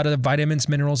restore a lot of the vitamins,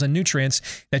 minerals, and nutrients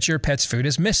that your pet's food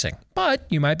is missing. But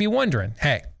you might be wondering,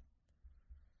 hey,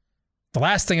 the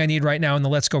last thing I need right now in the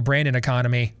Let's Go Brandon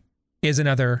economy is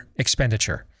another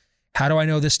expenditure. How do I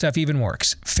know this stuff even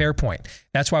works? Fair point.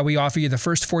 That's why we offer you the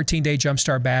first 14-day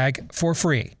Jumpstart bag for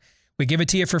free. We give it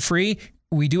to you for free.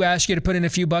 we do ask you to put in a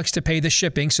few bucks to pay the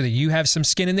shipping so that you have some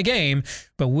skin in the game,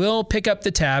 but we'll pick up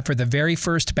the tab for the very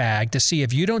first bag to see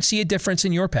if you don't see a difference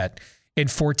in your pet in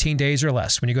 14 days or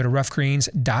less when you go to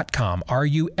roughgreens.com,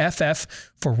 RUFF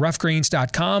for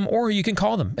roughgreens.com, or you can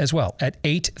call them as well at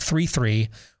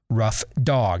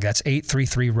 833-ROUGH-DOG. That's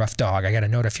 833-ROUGH-DOG. I got a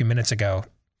note a few minutes ago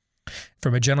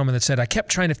from a gentleman that said, I kept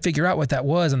trying to figure out what that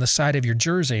was on the side of your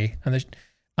jersey. It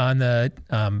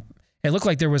looked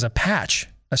like there was a patch,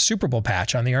 a Super Bowl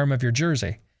patch on the arm of your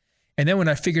jersey. And then when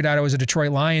I figured out it was a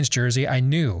Detroit Lions jersey, I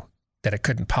knew that it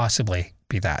couldn't possibly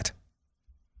be that.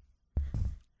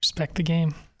 Respect the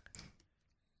game.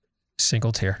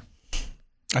 Single tier.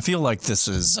 I feel like this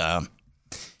is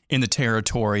in the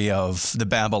territory of the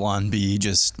Babylon Bee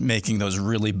just making those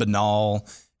really banal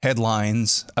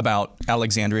headlines about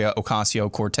Alexandria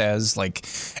Ocasio-Cortez, like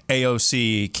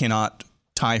AOC cannot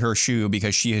tie her shoe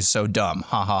because she is so dumb.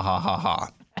 Ha, ha, ha, ha, ha.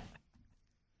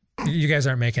 You guys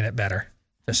aren't making it better,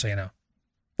 just so you know.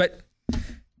 But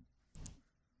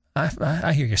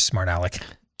I hear you, smart Alec.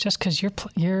 Just because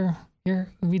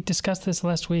we discussed this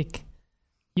last week.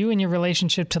 You and your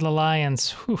relationship to the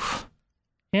Lions. Whew.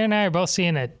 You and I are both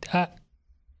seeing it.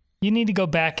 You need to go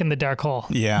back in the dark hole.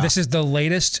 Yeah. This is the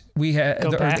latest we had.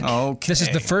 Okay. This is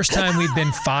the first time we've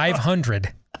been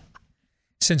 500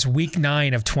 since week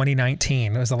 9 of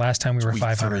 2019. It was the last time we were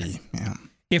 500. 3, yeah.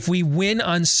 If we win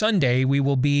on Sunday, we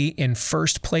will be in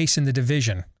first place in the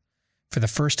division for the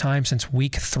first time since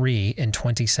week 3 in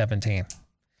 2017.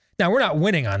 Now, we're not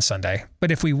winning on Sunday,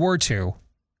 but if we were to,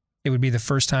 it would be the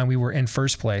first time we were in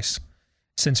first place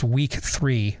since week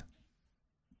 3.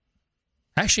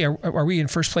 Actually, are we in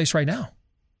first place right now?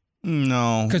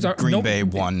 No, Green Bay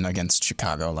won against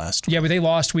Chicago last week. Yeah, but they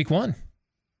lost week 1.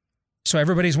 So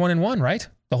everybody's 1-1, right?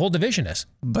 The whole division is.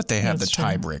 But they have the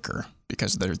tiebreaker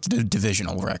because they're the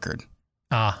divisional record.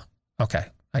 Ah, okay.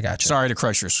 I got you. Sorry to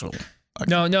crush your soul. Okay.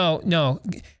 No.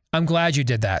 I'm glad you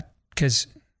did that because,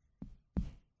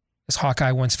 as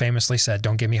Hawkeye once famously said,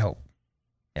 don't give me hope.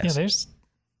 Yes. Yeah,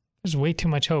 there's way too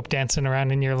much hope dancing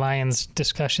around in your Lions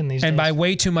discussion these days. And by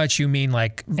way too much, you mean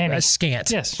like a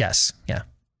scant. Yes. Yeah.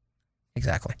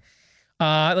 Exactly.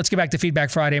 Let's get back to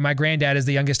Feedback Friday. My granddad is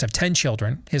the youngest of 10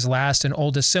 children. His last and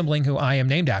oldest sibling, who I am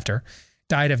named after,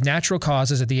 died of natural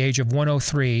causes at the age of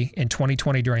 103 in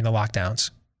 2020 during the lockdowns.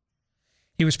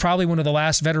 He was probably one of the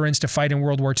last veterans to fight in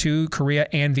World War II, Korea,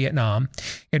 and Vietnam.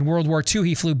 In World War II,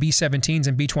 he flew B-17s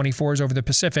and B-24s over the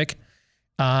Pacific,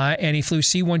 and he flew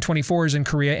C-124s in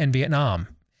Korea and Vietnam.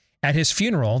 At his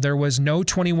funeral, there was no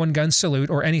 21-gun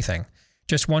salute or anything.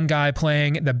 Just one guy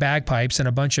playing the bagpipes and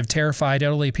a bunch of terrified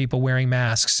elderly people wearing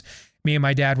masks. Me and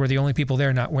my dad were the only people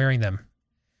there not wearing them.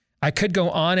 I could go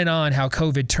on and on how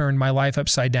COVID turned my life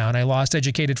upside down. I lost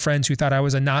educated friends who thought I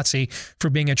was a Nazi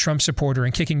for being a Trump supporter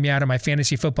and kicking me out of my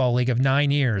fantasy football league of 9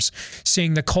 years.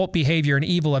 Seeing the cult behavior and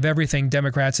evil of everything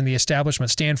Democrats and the establishment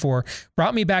stand for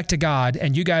brought me back to God,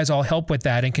 and you guys all help with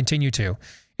that and continue to.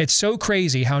 It's so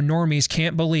crazy how normies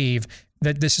can't believe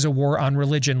that this is a war on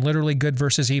religion, literally good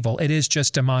versus evil. It is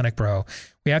just demonic, bro.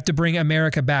 We have to bring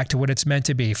America back to what it's meant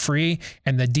to be, free,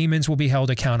 and the demons will be held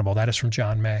accountable. That is from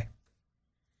John May.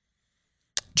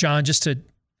 John, just to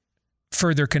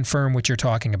further confirm what you're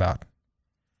talking about,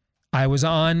 I was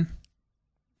on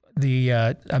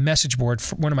a message board,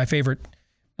 for one of my favorite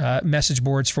message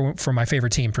boards for my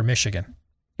favorite team, for Michigan.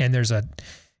 And there's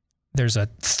a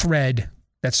thread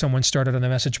that someone started on the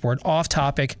message board, off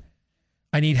topic.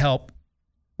 I need help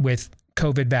with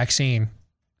COVID vaccine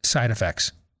side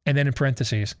effects. And then in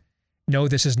parentheses, no,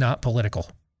 this is not political.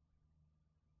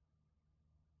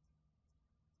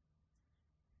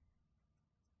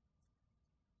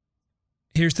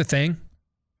 Here's the thing.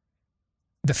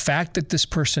 The fact that this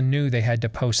person knew they had to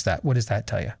post that, what does that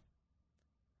tell you?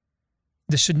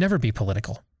 This should never be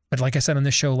political. But like I said on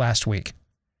this show last week,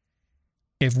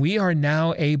 if we are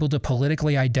now able to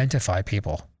politically identify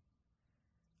people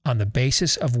on the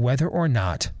basis of whether or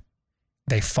not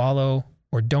they follow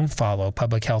or don't follow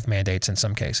public health mandates in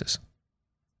some cases,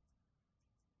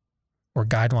 or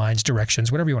guidelines,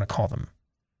 directions, whatever you want to call them,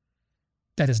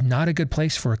 that is not a good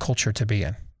place for a culture to be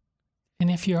in.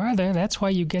 And if you are there, that's why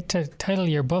you get to title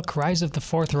your book Rise of the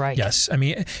Fourth Reich. Yes. I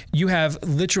mean, you have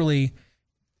literally,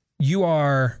 you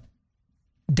are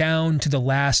down to the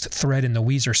last thread in the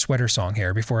Weezer sweater song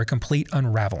here before a complete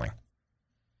unraveling.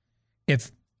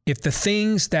 If the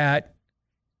things that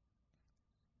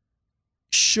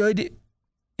should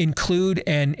include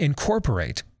and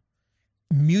incorporate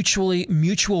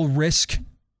mutual risk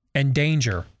and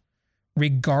danger,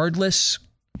 regardless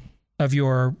of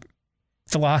your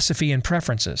philosophy and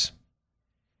preferences,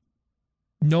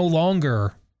 no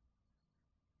longer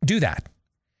do that.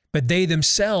 but they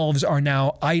themselves are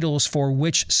now idols for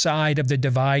which side of the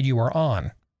divide you are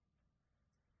on.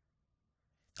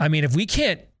 I mean, if we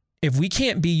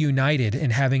can't be united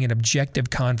in having an objective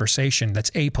conversation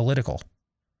that's apolitical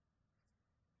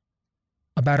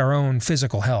about our own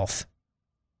physical health,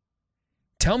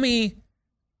 tell me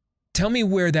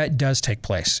where that does take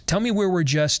place. Tell me where we're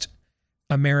just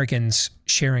Americans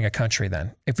sharing a country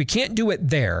then. If we can't do it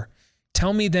there,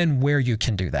 tell me then where you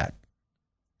can do that.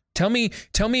 Tell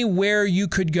me where you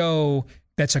could go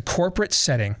that's a corporate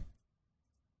setting,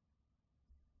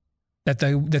 that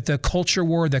the culture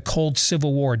war, the cold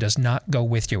civil war does not go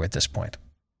with you at this point.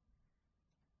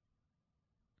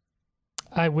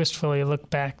 I wistfully look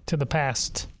back to the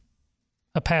past,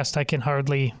 a past I can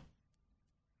hardly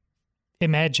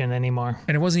imagine anymore.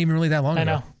 And it wasn't even really that long ago. I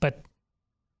know, but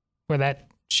where that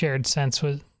shared sense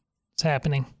was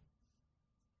happening.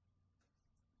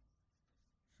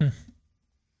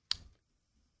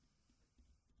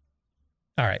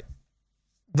 All right.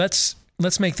 Let's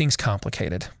make things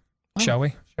complicated, shall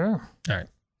we? Sure. All right.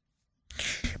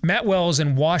 Matt Wells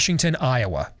in Washington,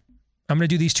 Iowa. I'm going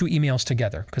to do these two emails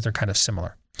together because they're kind of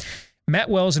similar. Matt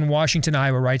Wells in Washington,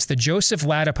 Iowa writes, the Joseph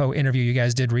Ladapo interview you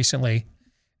guys did recently,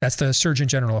 that's the Surgeon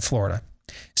General of Florida,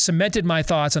 cemented my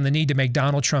thoughts on the need to make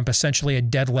Donald Trump essentially a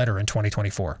dead letter in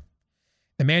 2024.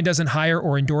 The man doesn't hire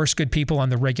or endorse good people on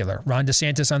the regular. Ron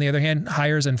DeSantis, on the other hand,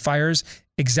 hires and fires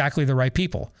exactly the right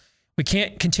people. We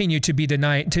can't continue to be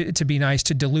nice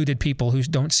to deluded people who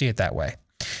don't see it that way.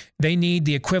 They need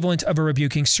the equivalent of a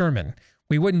rebuking sermon.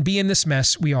 We wouldn't be in this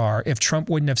mess we are if Trump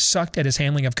wouldn't have sucked at his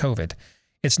handling of COVID.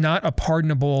 It's not a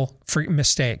pardonable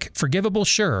mistake. Forgivable,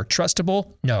 sure.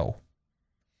 Trustable, no.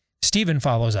 Stephen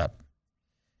follows up.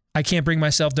 I can't bring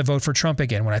myself to vote for Trump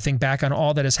again. When I think back on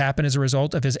all that has happened as a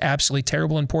result of his absolutely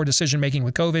terrible and poor decision-making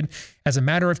with COVID, as a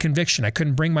matter of conviction, I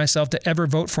couldn't bring myself to ever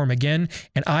vote for him again,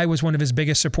 and I was one of his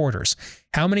biggest supporters.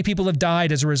 How many people have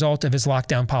died as a result of his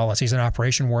lockdown policies and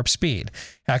Operation Warp Speed?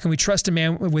 How can we trust a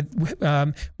man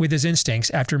with his instincts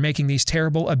after making these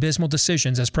terrible, abysmal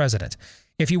decisions as president?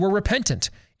 If he were repentant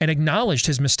and acknowledged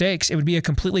his mistakes, it would be a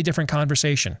completely different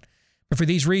conversation. But for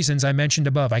these reasons I mentioned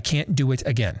above, I can't do it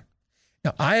again.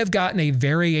 Now, I have gotten a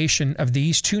variation of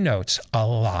these two notes a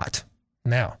lot.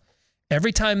 Now,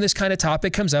 every time this kind of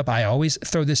topic comes up, I always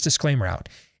throw this disclaimer out.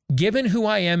 Given who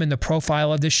I am in the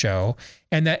profile of the show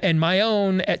and my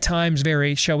own, at times,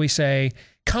 very, shall we say,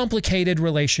 complicated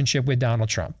relationship with Donald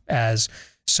Trump as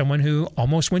someone who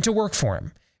almost went to work for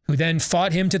him, who then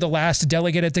fought him to the last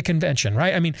delegate at the convention,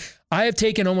 right? I mean, I have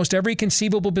taken almost every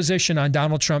conceivable position on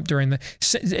Donald Trump during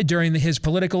his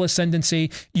political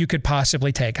ascendancy you could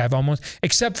possibly take. I've almost,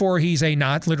 except for he's a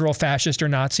not literal fascist or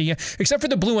Nazi, except for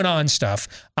the blue and on stuff,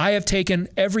 I have taken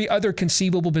every other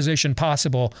conceivable position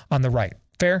possible on the right.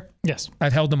 Fair? Yes.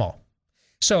 I've held them all.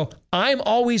 So I'm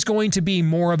always going to be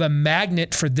more of a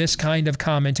magnet for this kind of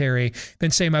commentary than,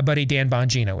 say, my buddy Dan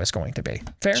Bongino is going to be.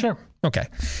 Fair? Sure. Okay.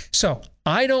 So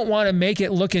I don't want to make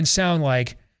it look and sound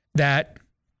like that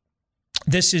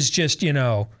this is just,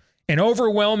 an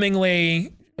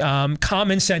overwhelmingly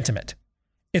common sentiment.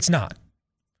 It's not.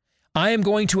 I am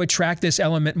going to attract this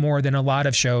element more than a lot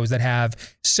of shows that have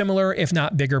similar, if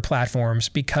not bigger, platforms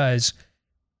because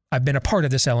I've been a part of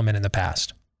this element in the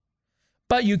past.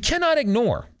 But you cannot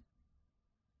ignore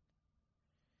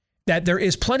that there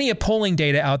is plenty of polling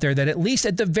data out there that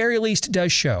at the very least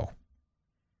does show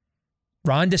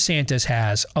Ron DeSantis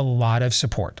has a lot of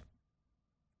support.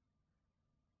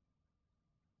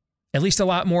 At least a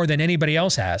lot more than anybody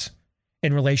else has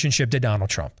in relationship to Donald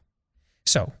Trump.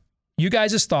 So, you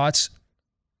guys' thoughts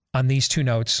on these two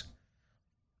notes,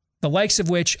 the likes of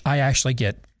which I actually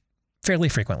get fairly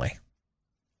frequently.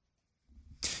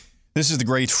 This is the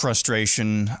great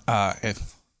frustration. I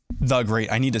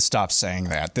need to stop saying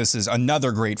that. This is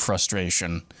another great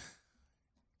frustration.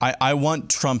 I want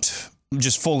Trump,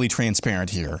 just fully transparent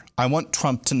here, I want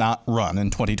Trump to not run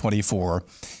in 2024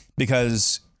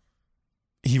 because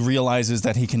he realizes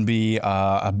that he can be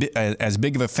as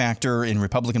big of a factor in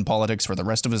Republican politics for the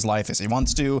rest of his life as he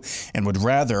wants to and would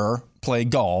rather play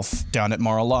golf down at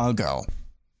Mar-a-Lago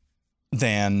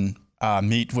than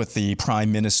meet with the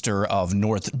Prime Minister of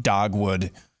North Dogwood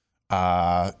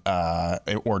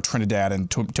or Trinidad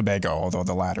and Tobago, although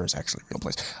the latter is actually a real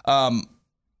place.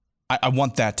 I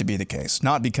want that to be the case,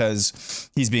 not because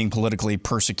he's being politically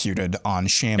persecuted on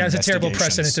sham investigations. That's a terrible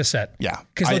precedent to set. Yeah.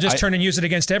 Because they'll just turn and use it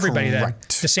against everybody then.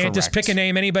 DeSantis, correct. Pick a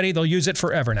name, anybody, they'll use it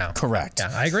forever now. Correct.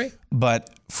 Yeah, I agree. But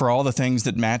for all the things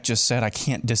that Matt just said, I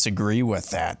can't disagree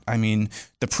with that. I mean,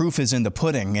 the proof is in the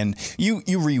pudding. And you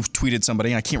retweeted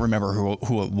somebody, and I can't remember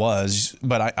who it was,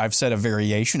 but I've said a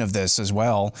variation of this as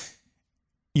well.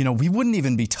 we wouldn't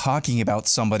even be talking about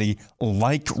somebody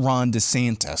like Ron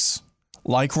DeSantis,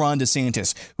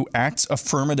 who acts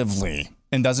affirmatively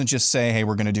and doesn't just say, hey,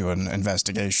 we're going to do an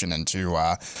investigation into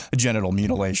genital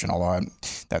mutilation, although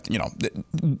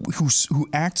who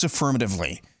acts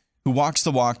affirmatively, who walks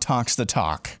the walk, talks the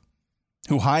talk,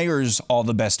 who hires all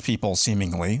the best people,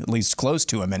 seemingly, at least close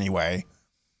to him anyway.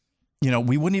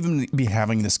 We wouldn't even be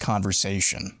having this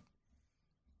conversation.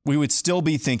 We would still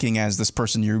be thinking, as this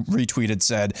person you retweeted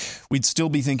said, we'd still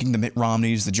be thinking the Mitt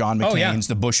Romneys, the John McCains,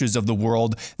 the Bushes of the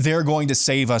world, they're going to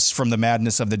save us from the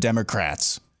madness of the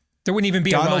Democrats. There wouldn't even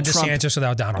be a Ron DeSantis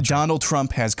without Donald Trump. Donald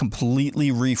Trump has completely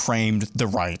reframed the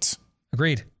right.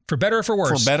 Agreed. For better or for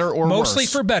worse. For better or worse. Mostly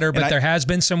for better, but there has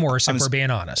been some worse, if we're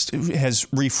being honest. Has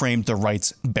reframed the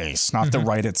right's base, not the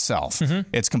right itself.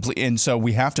 It's complete, and so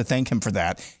we have to thank him for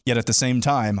that. Yet at the same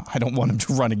time, I don't want him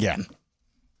to run again.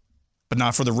 But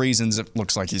not for the reasons it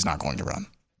looks like he's not going to run.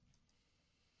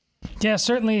 Yeah,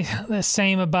 certainly the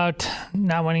same about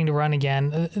not wanting to run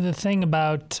again. The thing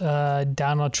about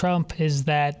Donald Trump is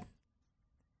that,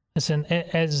 listen,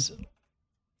 as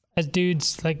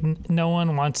dudes, like, no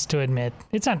one wants to admit.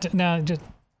 It's not, no, just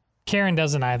Karen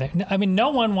doesn't either. I mean, no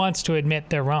one wants to admit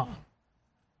they're wrong.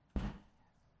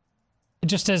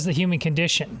 Just as the human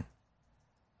condition.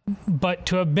 But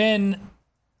to have been,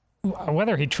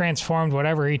 whether he transformed,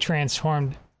 whatever he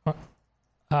transformed,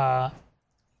 to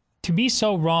be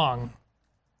so wrong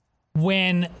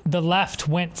when the left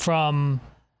went from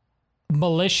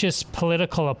malicious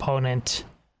political opponent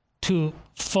to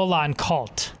full-on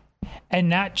cult and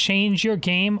not change your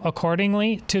game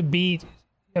accordingly, to be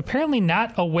apparently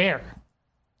not aware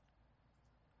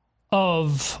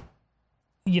of,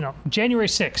 January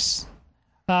 6th,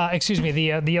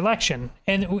 the election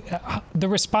and the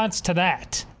response to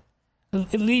that.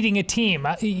 Leading a team,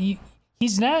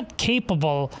 he's not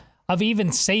capable of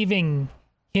even saving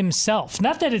himself.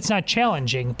 Not that it's not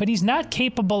challenging, but he's not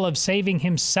capable of saving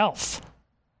himself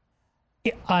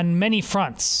on many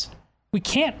fronts. We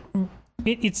can't,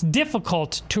 it's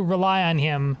difficult to rely on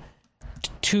him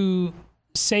to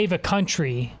save a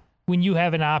country when you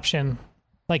have an option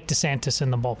like DeSantis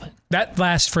in the bullpen. That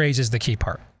last phrase is the key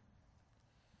part.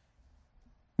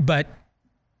 But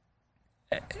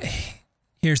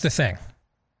here's the thing.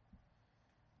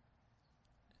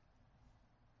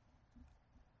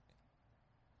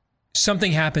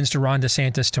 Something happens to Ron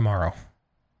DeSantis tomorrow.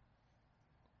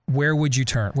 Where would you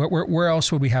turn? Where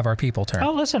else would we have our people turn?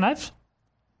 Oh, listen,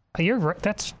 you're right.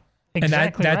 That's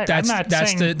exactly right.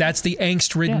 That's the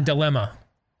angst-ridden dilemma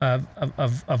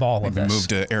of all of this. Move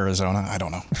to Arizona. I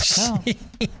don't know. No.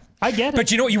 I get it.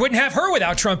 But you know what? You wouldn't have her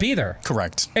without Trump either.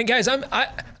 Correct. And guys, I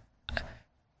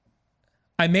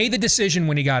made the decision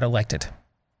when he got elected.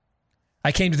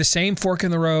 I came to the same fork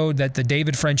in the road that the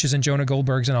David Frenches and Jonah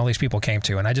Goldbergs and all these people came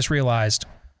to. And I just realized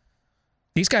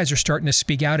these guys are starting to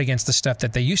speak out against the stuff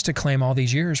that they used to claim all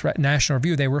these years, National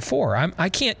Review, they were for. I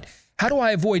can't, how do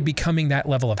I avoid becoming that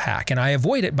level of hack? And I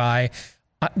avoid it by,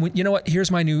 you know what, here's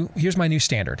my new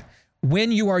standard.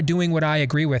 When you are doing what I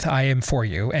agree with, I am for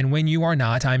you. And when you are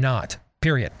not, I'm not,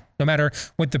 period. No matter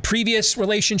what the previous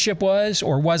relationship was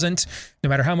or wasn't, no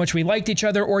matter how much we liked each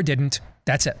other or didn't,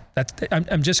 that's it.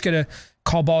 I'm just going to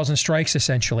call balls and strikes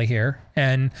essentially here.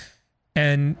 And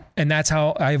that's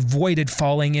how I avoided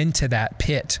falling into that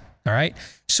pit. All right.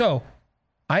 So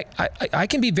I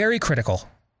can be very critical,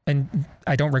 and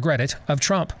I don't regret it, of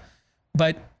Trump,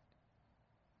 but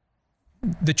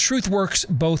the truth works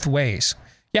both ways.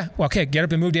 Yeah. Well, okay. Get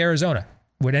up and move to Arizona.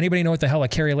 Would anybody know what the hell a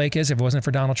Carrie Lake is if it wasn't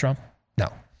for Donald Trump? No.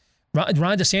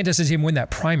 Ron DeSantis doesn't even win that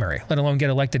primary, let alone get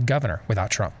elected governor without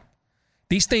Trump.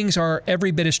 These things are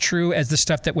every bit as true as the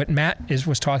stuff that what Matt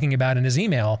was talking about in his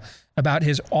email about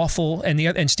his awful,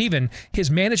 and Stephen, his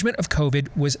management of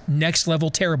COVID was next level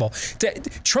terrible.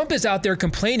 Trump is out there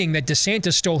complaining that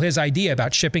DeSantis stole his idea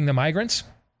about shipping the migrants.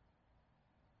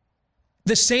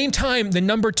 The same time, the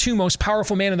number 2 most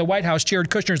powerful man in the White House, Jared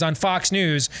Kushner, is on Fox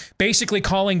News, basically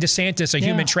calling DeSantis a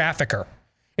human trafficker.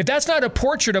 If that's not a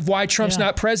portrait of why Trump's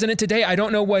not president today, I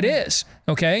don't know what is,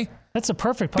 okay? That's a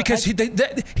perfect point. Because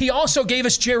he also gave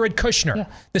us Jared Kushner. Yeah.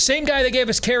 The same guy that gave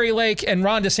us Carrie Lake and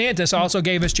Ron DeSantis also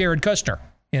gave us Jared Kushner,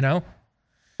 you know?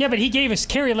 Yeah, but he gave us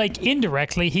Carrie Lake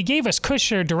indirectly. He gave us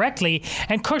Kushner directly,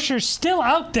 and Kushner's still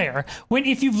out there.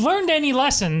 If you've learned any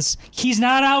lessons, he's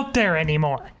not out there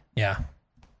anymore. Yeah.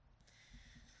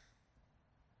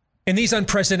 In these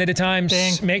unprecedented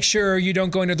times, make sure you don't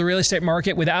go into the real estate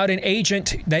market without an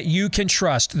agent that you can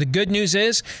trust. The good news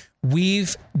is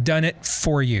We've done it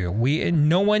for you.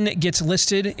 No one gets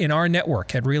listed in our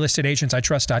network at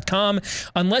realestateagentsitrust.com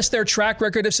unless their track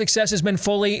record of success has been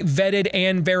fully vetted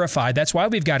and verified. That's why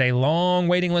we've got a long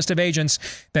waiting list of agents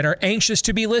that are anxious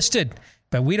to be listed.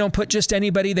 But we don't put just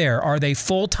anybody there. Are they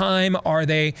full-time? Are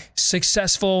they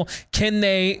successful? Can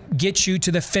they get you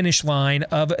to the finish line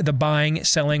of the buying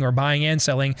and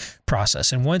selling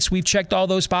process? And once we've checked all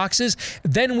those boxes,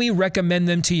 then we recommend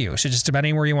them to you. So just about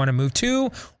anywhere you want to move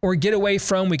to or get away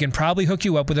from, we can probably hook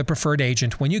you up with a preferred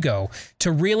agent when you go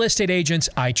to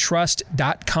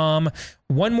realestateagentsitrust.com.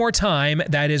 One more time,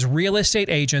 that is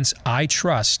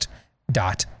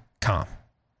realestateagentsitrust.com.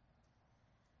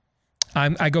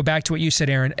 I go back to what you said,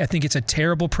 Aaron. I think it's a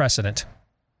terrible precedent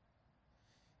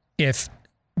if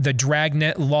the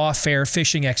dragnet lawfare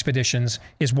fishing expeditions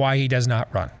is why he does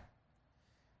not run.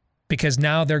 Because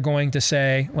now they're going to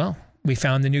say, well, we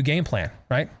found the new game plan,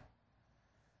 right?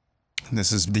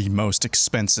 This is the most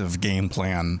expensive game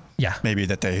plan maybe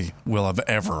that they will have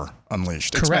ever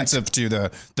unleashed. Correct. Expensive to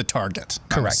the target,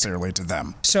 not necessarily to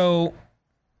them. So,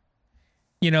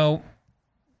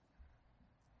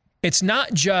 it's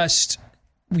not just,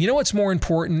 what's more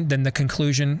important than the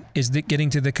conclusion is getting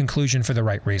to the conclusion for the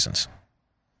right reasons.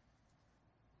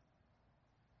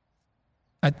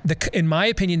 In my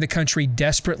opinion, the country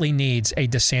desperately needs a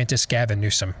DeSantis, Gavin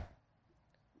Newsom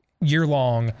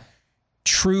year-long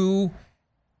true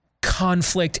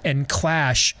conflict and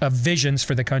clash of visions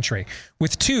for the country.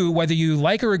 With two, whether you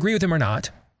like or agree with him or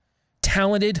not,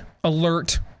 talented,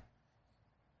 alert,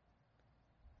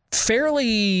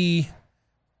 fairly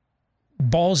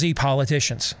ballsy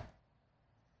politicians.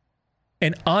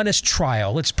 An honest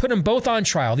trial. Let's put them both on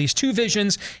trial. These two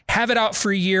visions, have it out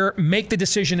for a year, make the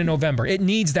decision in November. It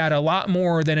needs that a lot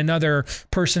more than another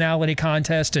personality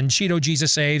contest and Cheeto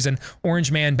Jesus saves and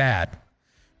Orange Man bad.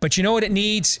 But you know what it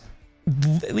needs?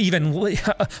 Even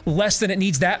less than it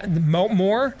needs that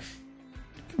more?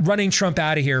 Running Trump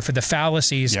out of here for the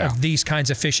fallacies of these kinds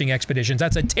of fishing expeditions.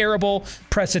 That's a terrible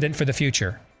precedent for the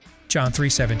future. John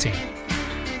 3:17.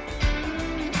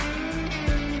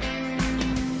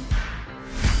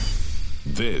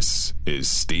 This is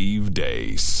Steve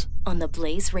Deace on the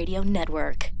Blaze Radio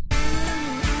Network.